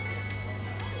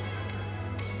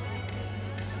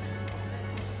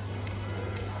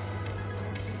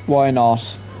 Why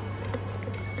not?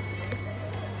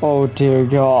 Oh dear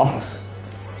god.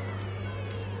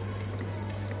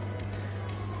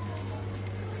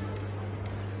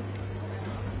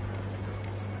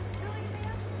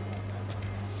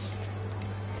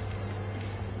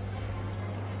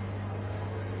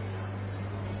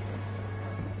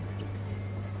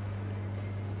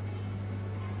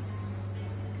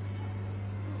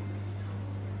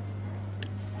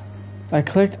 I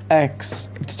clicked X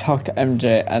to talk to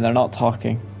MJ and they're not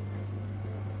talking.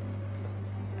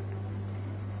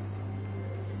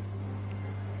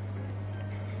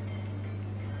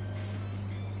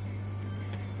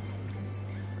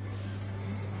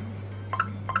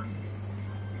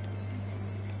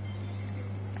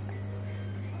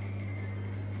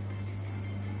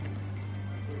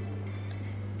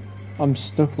 I'm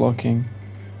stuck looking.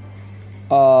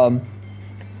 I'm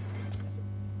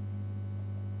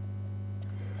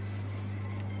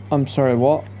sorry,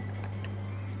 what?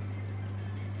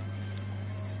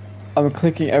 I'm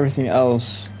clicking everything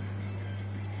else,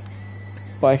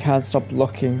 but I can't stop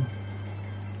looking.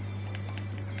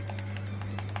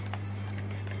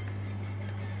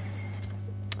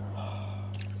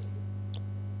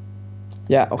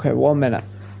 Yeah, okay, 1 minute.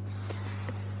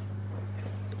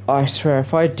 I swear,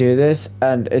 if I do this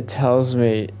and it tells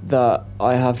me that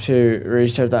I have to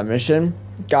restart that mission,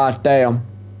 god damn.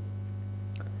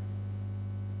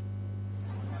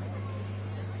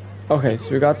 Okay,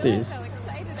 so we got these.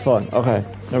 Fun, okay,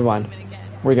 never mind.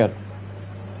 We're good.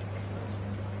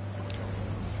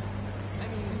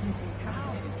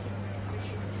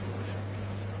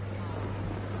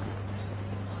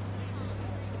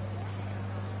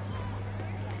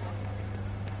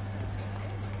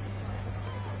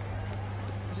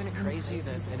 Isn't it crazy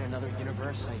that in another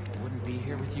universe I wouldn't be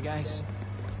here with you guys?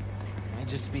 I'd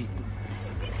just be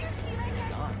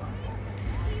gone.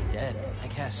 Dead, I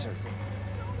guess, or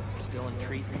still in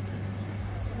treatment.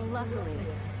 Well, luckily,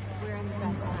 we're in the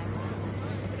best time.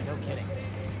 No kidding.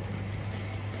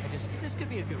 This could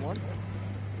be a good one.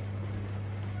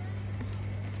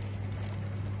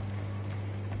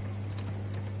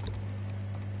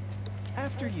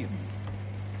 After you.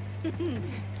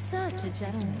 Such a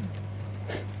gentleman.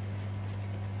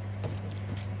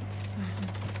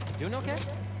 Doing okay?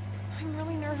 I'm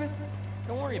really nervous.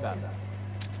 Don't worry about it.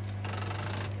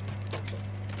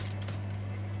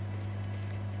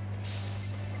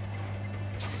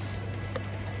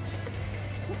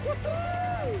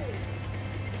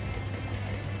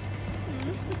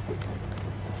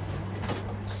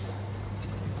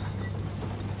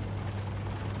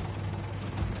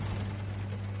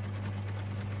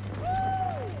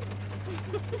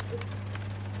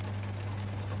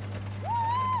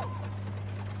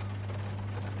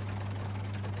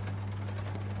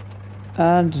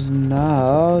 And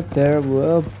now there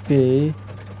will be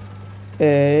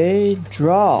a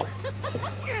drop.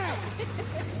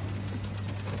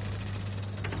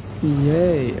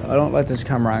 Yay. I don't like this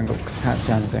camera angle because I can't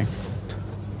see anything.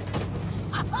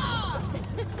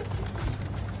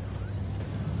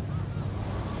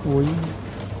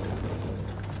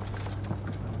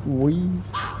 Wee.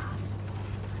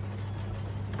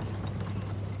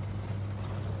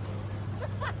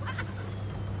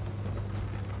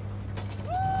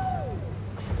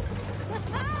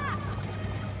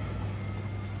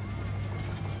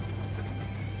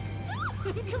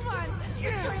 Come on,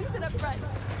 let's try and sit up front.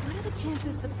 What are the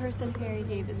chances the person Perry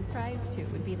gave his prize to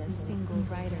would be the single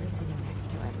writer sitting next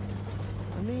to him?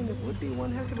 I mean, it would be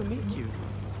one heck of a meet cute.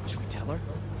 Should we tell her?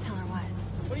 Tell her what?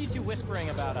 What are you two whispering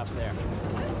about up there?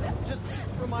 Just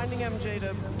reminding MJ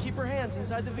to keep her hands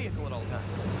inside the vehicle at all times.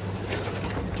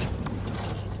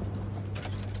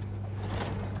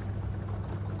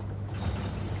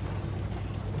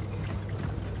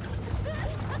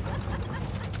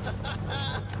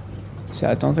 See,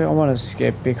 I don't think I want to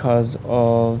skip because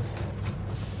of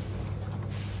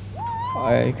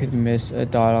I could miss a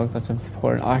dialogue that's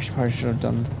important. I actually probably should have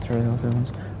done 3 other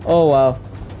ones. Oh well.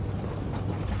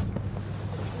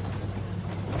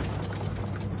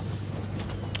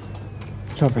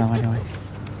 It's over now anyway.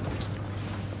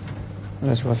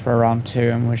 This was for round 2,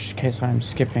 in which case I'm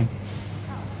skipping.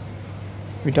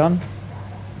 We done?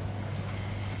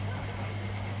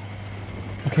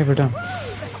 Okay, we're done.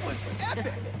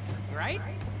 Right?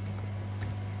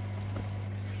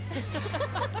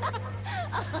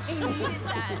 I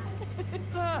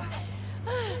needed that.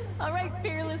 All right,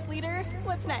 fearless leader,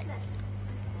 what's next?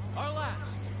 Our last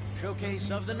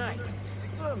showcase of the night.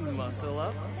 Muscle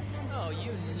up. Oh,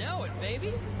 you know it,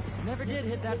 baby. Never did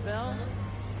hit that bell.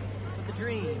 But the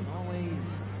dream always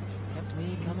kept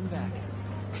me coming back.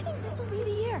 I think this will be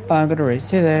the year. I'm gonna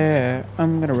race you there.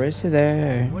 I'm gonna race you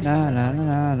there. Nah, nah, nah,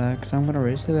 nah, nah, cause I'm gonna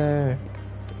race you there.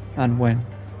 And win.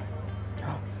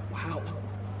 Wow.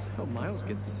 Oh, Miles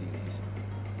gets to see these.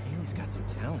 Haley's got some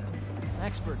talent.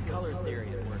 Expert color theory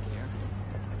at work here.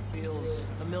 Feels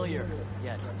familiar,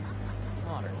 yet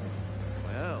modern.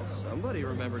 Well, somebody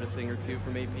remembered a thing or two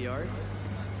from APR.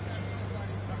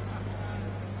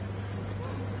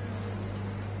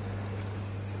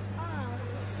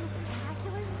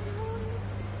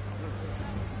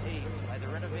 Saved by the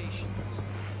renovations.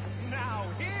 Now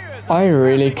here's I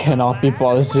really cannot be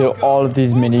bothered to do all of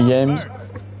these mini games.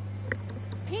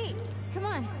 Pete, come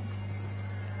on.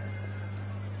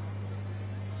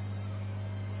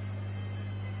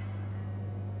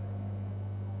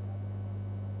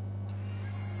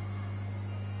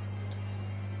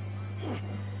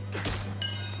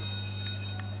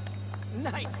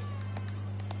 Nice.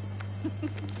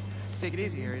 Take it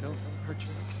easy, Harry. Don't hurt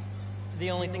yourself.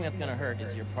 The only thing that's gonna hurt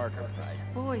is your Parker pride.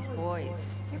 Boys,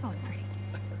 boys. You're both pretty.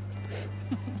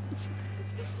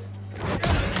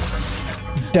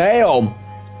 Damn.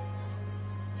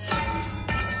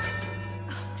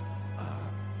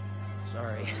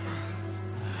 Sorry.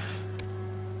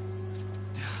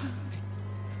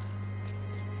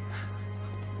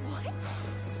 What?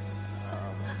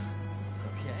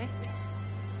 Okay.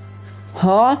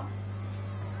 Huh?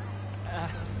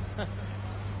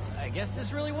 I guess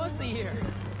this really was the year.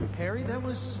 Harry, that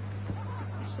was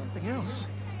something else.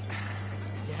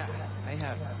 Yeah, I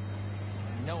have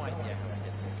no idea how I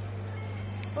did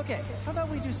that. Okay, how about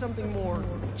we do something more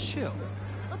chill?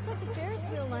 Looks like the Ferris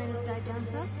wheel line has died down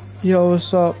some. Yo,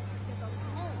 what's up?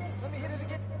 Let me hit it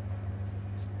again.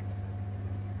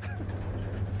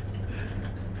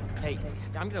 Hey,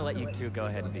 I'm gonna let you two go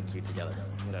ahead and be cute together.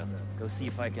 I'm gonna go see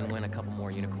if I can win a couple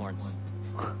more unicorns.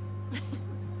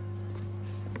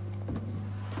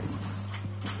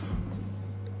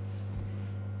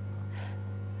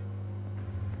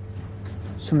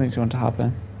 Something's going to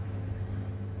happen.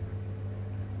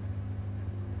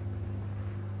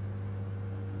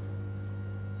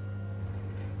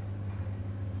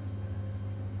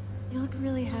 You look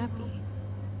really happy.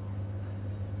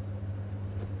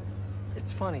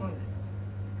 It's funny.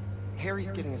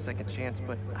 Harry's getting a second chance,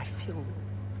 but I feel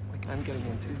like I'm getting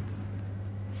one too.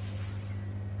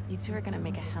 You two are gonna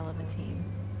make a hell of a team.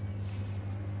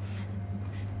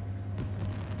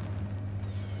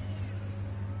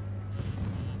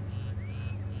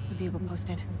 The Bugle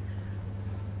posted.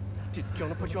 Did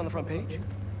Jonah put you on the front page?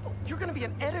 Oh, you're gonna be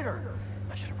an editor!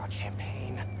 I should have brought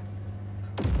champagne.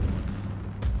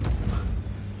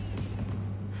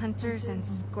 Hunters and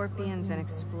scorpions and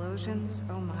explosions.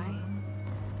 Oh my.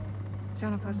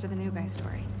 Jonah posted the new guy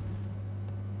story.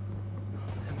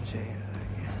 MJ,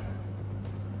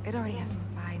 yeah. It already has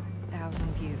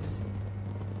 5,000 views.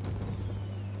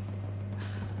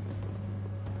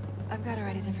 I've got to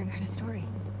write a different kind of story.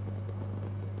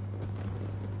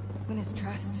 Win his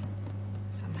trust.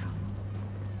 Somehow.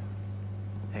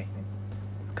 Hey,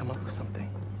 come up with something.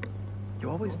 You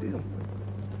always do.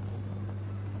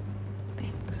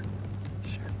 Thanks.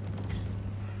 Sure.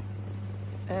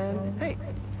 And hey,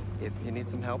 if you need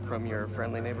some help from your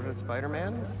friendly neighborhood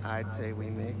Spider-Man, I'd say we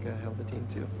make a hell of a team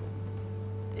too.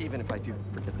 Even if I do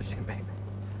forget the champagne.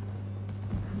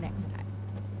 Next time.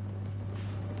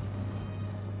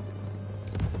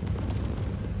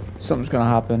 Something's gonna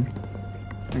happen.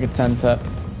 I can sense it.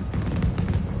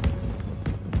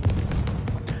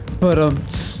 But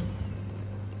it's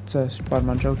a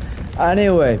Spider-Man joke.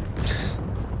 Anyway.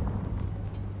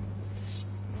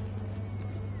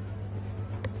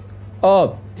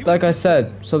 Oh, like I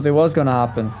said, something was gonna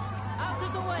happen. Out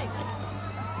of the way.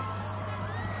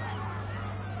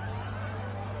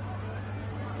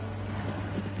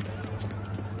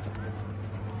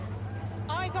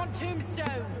 Eyes on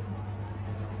Tombstone.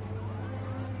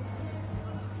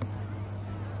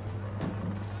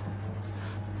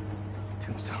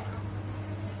 Tombstone.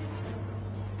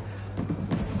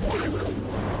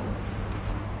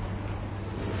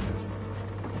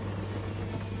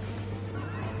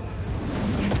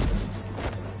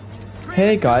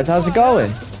 Hey guys, how's it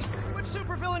going? Which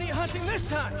supervillain are you hunting this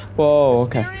time? Whoa,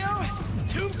 okay. Mysterio?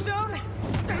 Tombstone?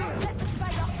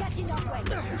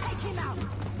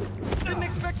 Didn't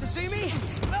expect to see me?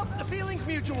 Well, the feeling's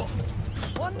mutual.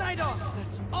 One night off,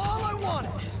 that's all I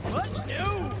wanted. What?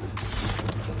 No!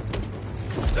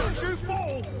 Don't you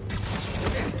fall!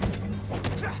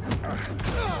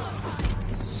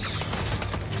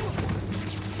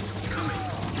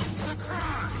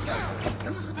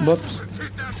 Whoops.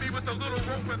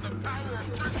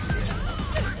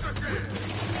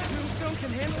 Tombstone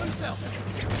can handle himself.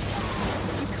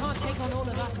 You can't take on all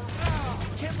of us.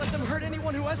 Can't let them hurt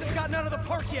anyone who hasn't gotten out of the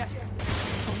park yet.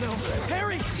 Oh no,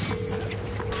 Harry!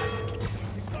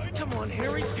 Come on,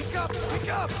 Harry, pick up, pick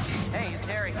up! Hey, it's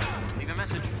Harry. Leave a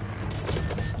message.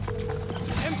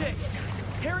 MJ,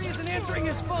 Harry isn't answering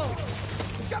his phone.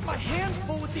 I've got my hands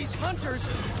full with these hunters,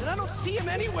 and I don't see him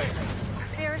anywhere.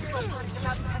 Ferris wheel pod is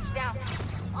about to touch down.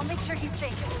 I'll make sure he's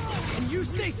safe. And you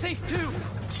stay safe too.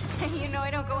 You know I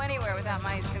don't go anywhere without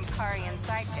my Simkarian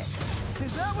sidekick.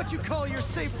 Is that what you call your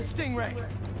sable stingray?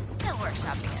 Still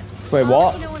workshopping it. Wait, I'll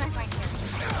what? let you know when I find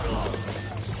Harry.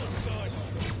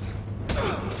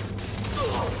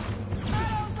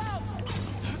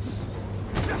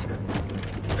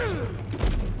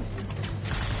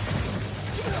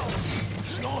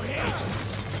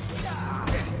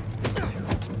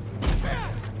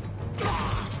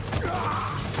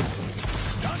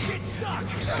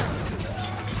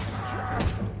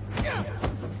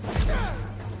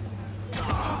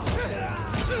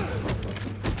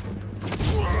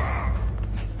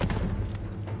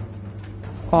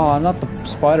 Oh, not the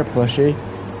spider plushie.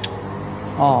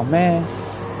 Oh man.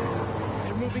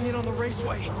 They're moving in on the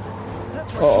raceway.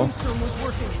 That's where Uh-oh. Tombstone was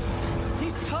working.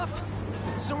 He's tough,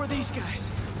 and so are these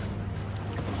guys.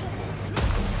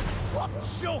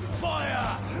 Show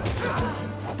fire!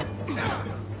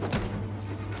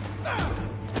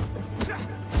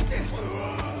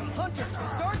 Hunter,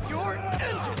 start your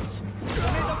engines! May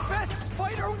the best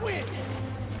spider win!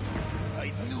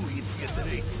 I knew he'd get the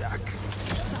race back.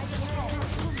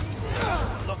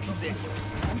 Lucky then.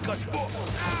 We got both.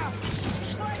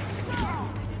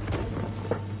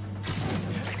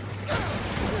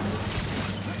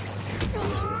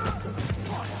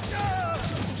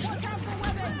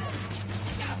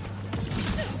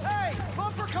 Hey!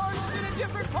 Bumper cars is in a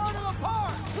different part of the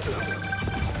park!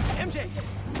 MJ,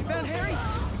 you found Harry?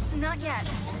 Not yet,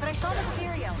 but I saw the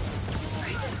stereo.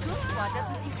 This Goon Squad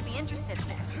doesn't seem to be interested in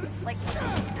it. Like,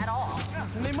 at all.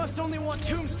 And they must only want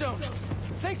Tombstone.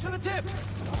 Thanks for the tip!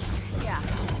 Yeah.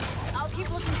 I'll keep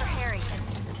looking for Harry.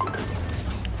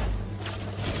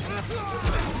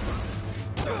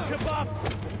 Chip up!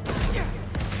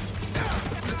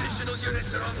 Additional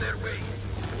units are on their way.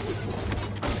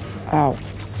 Ow.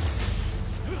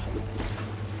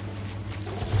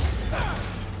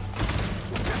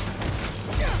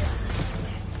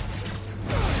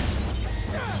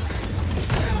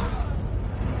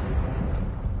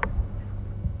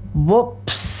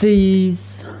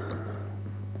 Whoopsies.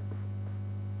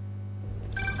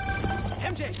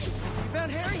 MJ, you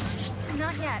found Harry?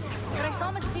 Not yet, but I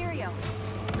saw Mysterio.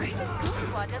 This Goon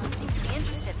Squad doesn't seem to be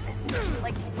interested in it.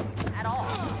 Like, at all.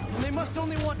 And they must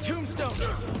only want Tombstone.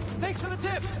 Thanks for the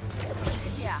tip!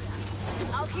 Yeah.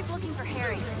 I'll keep looking for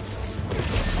Harry.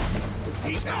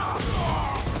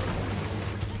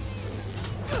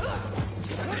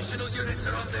 Additional units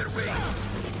are on their way.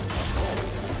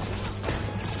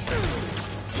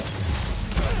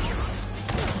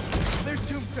 There's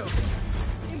Tombstone.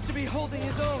 Seems to be holding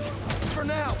his own. For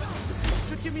now.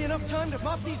 Should give me enough time to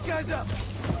mop these guys up.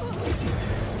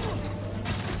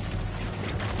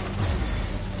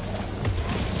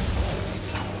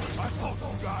 I thought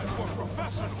you guys were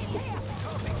professionals.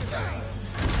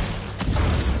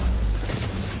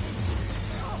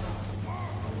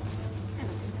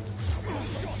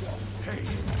 Hey,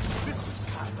 this is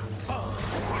kind of fun.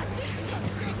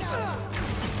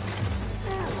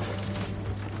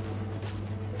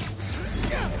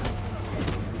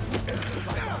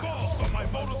 Balls on my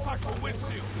motorcycle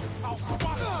windshield. I'll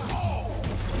crush them all.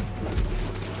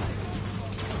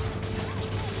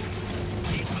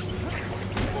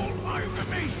 All over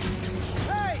me.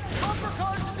 Hey! Bumper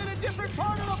cars is in a different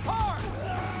part of the park!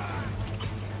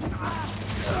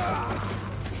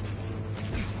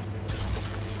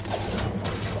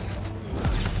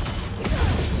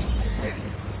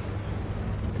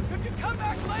 Could you come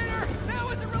back later? Now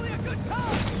isn't really a good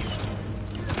time!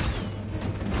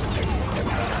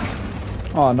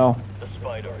 Oh no. The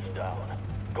spider is down.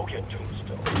 Go get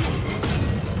Tombstone.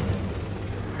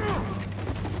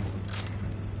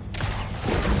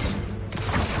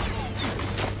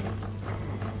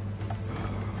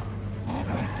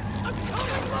 I'm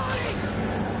totally lying!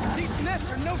 These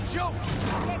nets are no joke!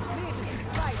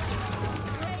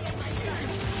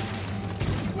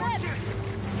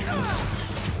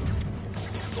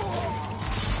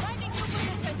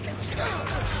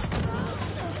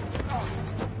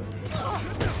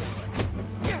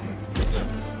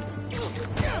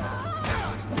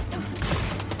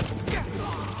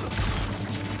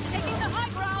 Taking the high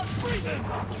ground!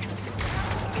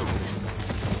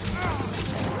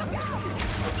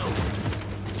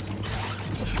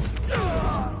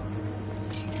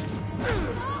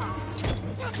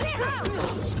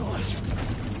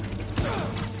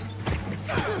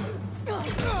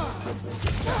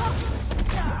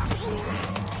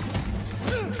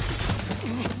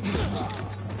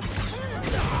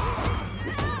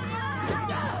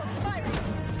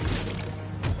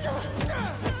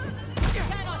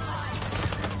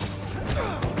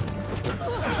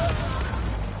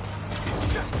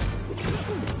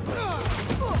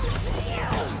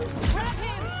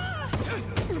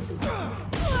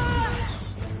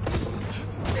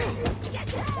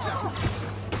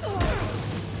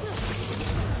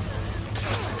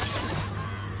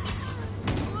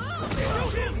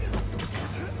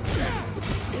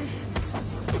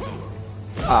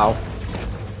 Ow.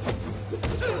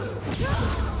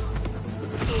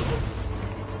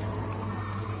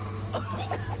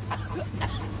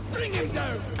 Bring him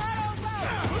down.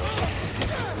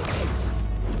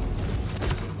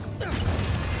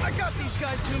 I got these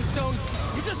guys, Tombstone.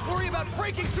 You just worry about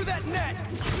breaking through that net.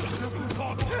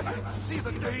 See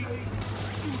the day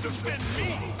you defend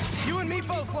me. You and me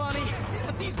both, Lonnie.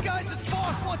 But these guys, his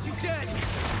boss wants you dead.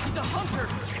 He's a hunter,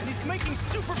 and he's making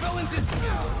supervillains his...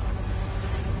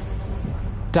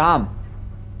 Damn.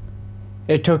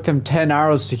 It took them 10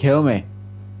 arrows to kill me.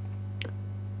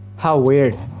 How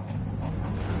weird.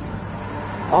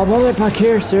 Oh, my way back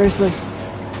here, seriously.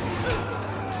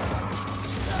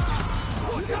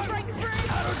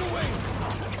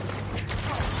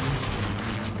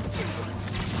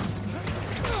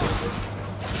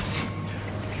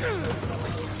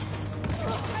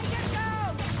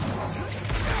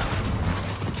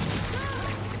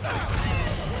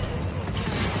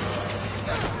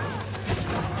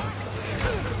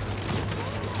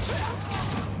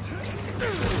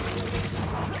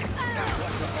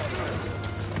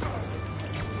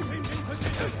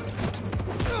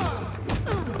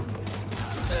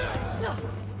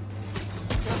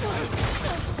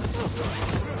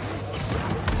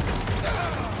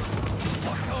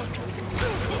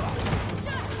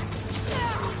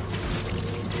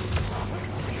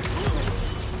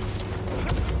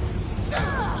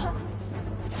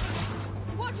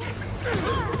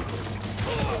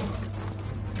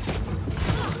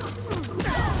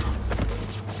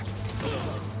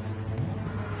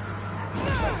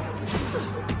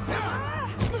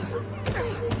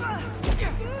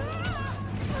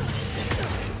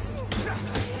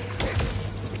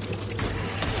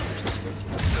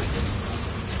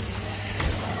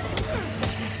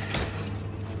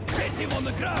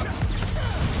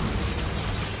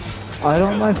 I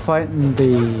don't mind fighting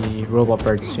the robot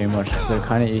birds too much because they're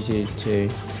kind of easy to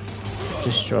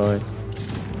destroy.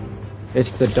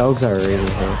 It's the dogs I really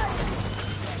hate.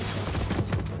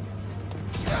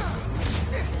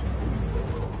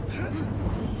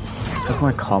 That's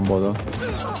my combo though.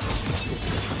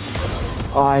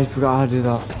 Oh, I forgot how to do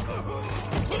that.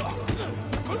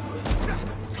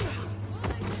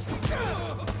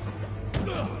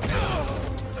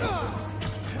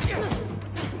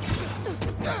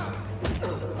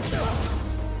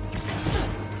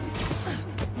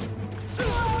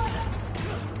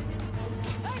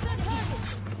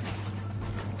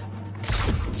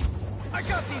 I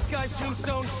got these guys,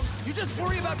 Tombstone. You just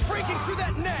worry about breaking through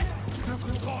that net.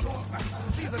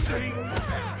 See the day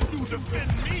you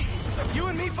defend me. You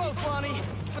and me both, Lonnie.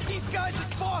 But these guys, his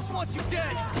boss wants you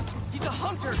dead. He's a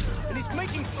hunter, and he's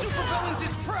making supervillains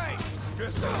his prey.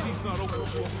 Guess he's not open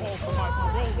to a call from my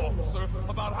parole officer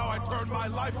about how I turned my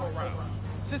life around.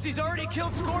 Since he's already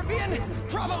killed Scorpion?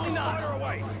 Probably not. Fire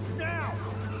away, now!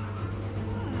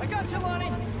 I got you,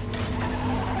 Lonnie.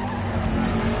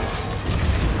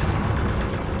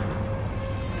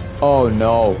 Oh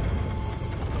no.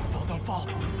 Don't fall.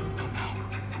 Oh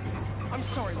no. I'm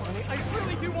sorry, Lonnie. I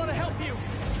really do want to help you.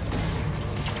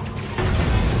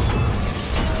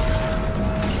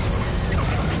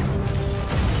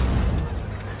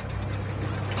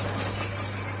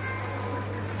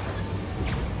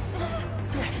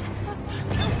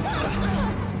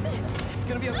 It's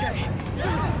gonna be okay.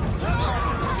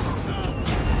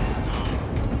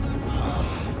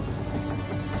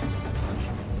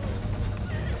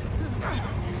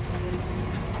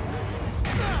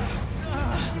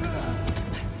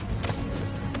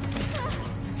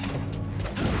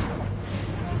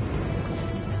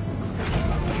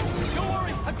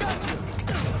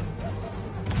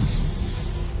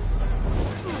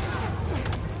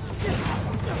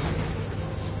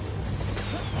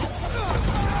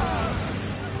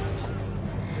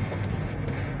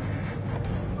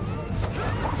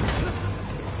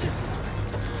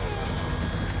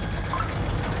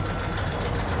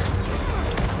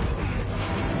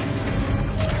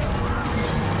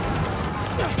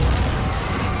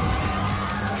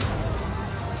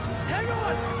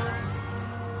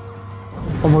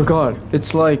 Oh my god,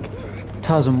 it's like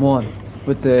TASM 1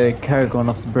 with the car going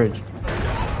off the bridge.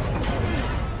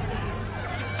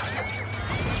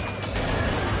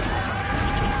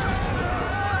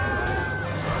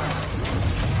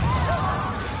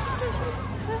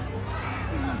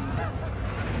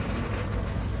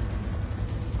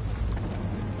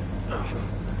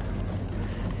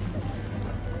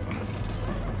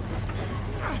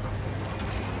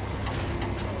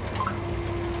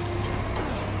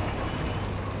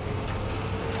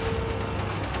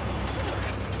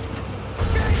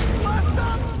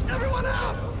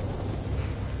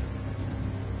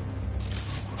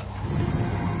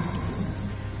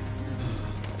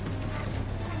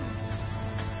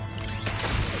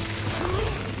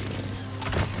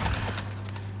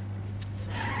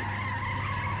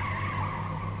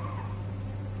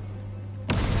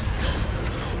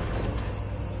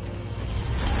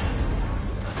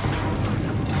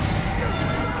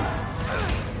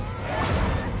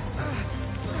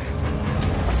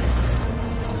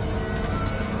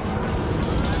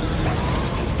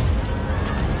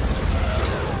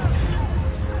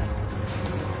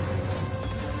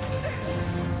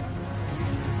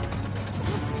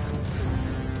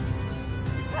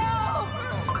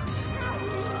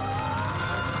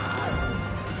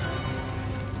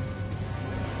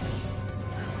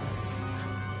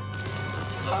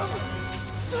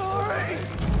 Sorry.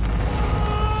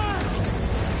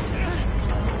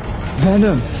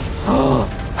 Venom! Oh,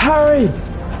 Harry!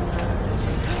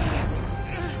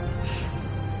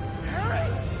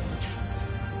 Harry?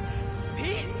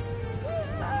 Pete?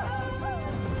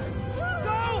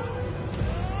 Go!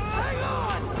 Hang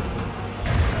on!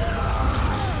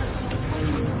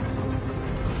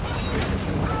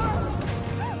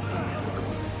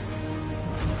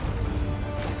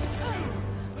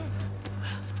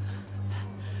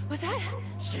 Was that?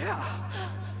 Yeah.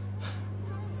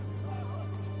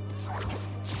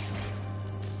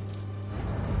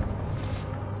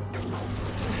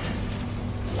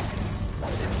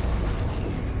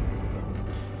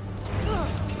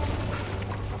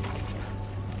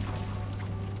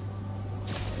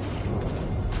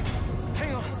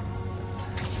 Hang on.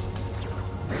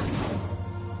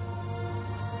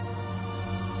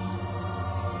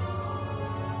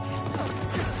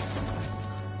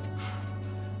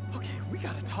 Okay, we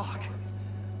gotta talk.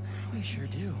 We sure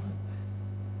do.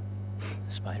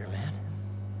 Spider-Man.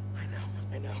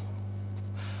 I know.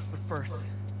 But first,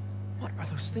 what are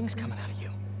those things coming out of you?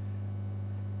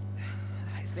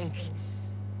 I think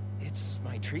it's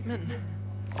my treatment.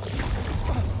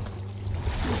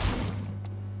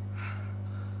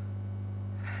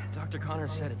 Dr. Connor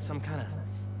said it's some kind of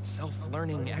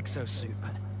self-learning exosuit,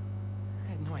 but I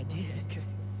had no idea it could...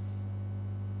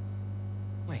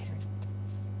 Wait.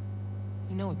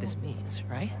 You know what this means,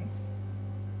 right?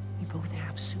 We both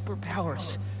have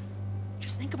superpowers.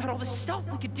 Just think about all the stuff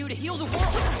we could do to heal the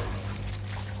world!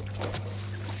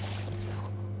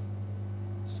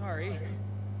 Sorry.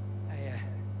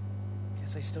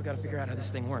 Guess I still gotta figure out how this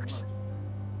thing works.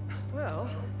 Well,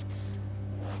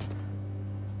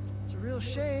 it's a real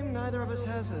shame neither of us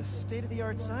has a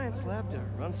state-of-the-art science lab to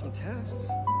run some tests.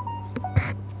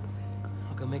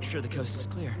 I'll go make sure the coast is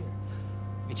clear.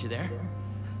 Meet you there?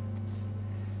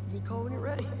 Give me a call when you're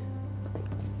ready.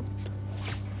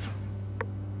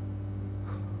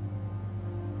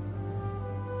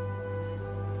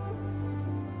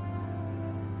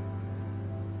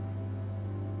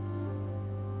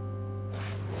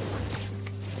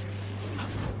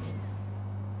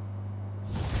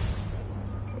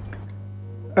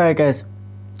 Alright guys,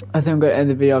 I think I'm gonna end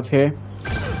the video off here.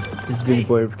 This has been your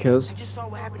boy Kills. I just saw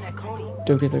what happened at Coney.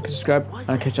 Don't forget to subscribe, and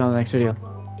I'll catch you on the next video.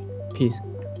 Peace.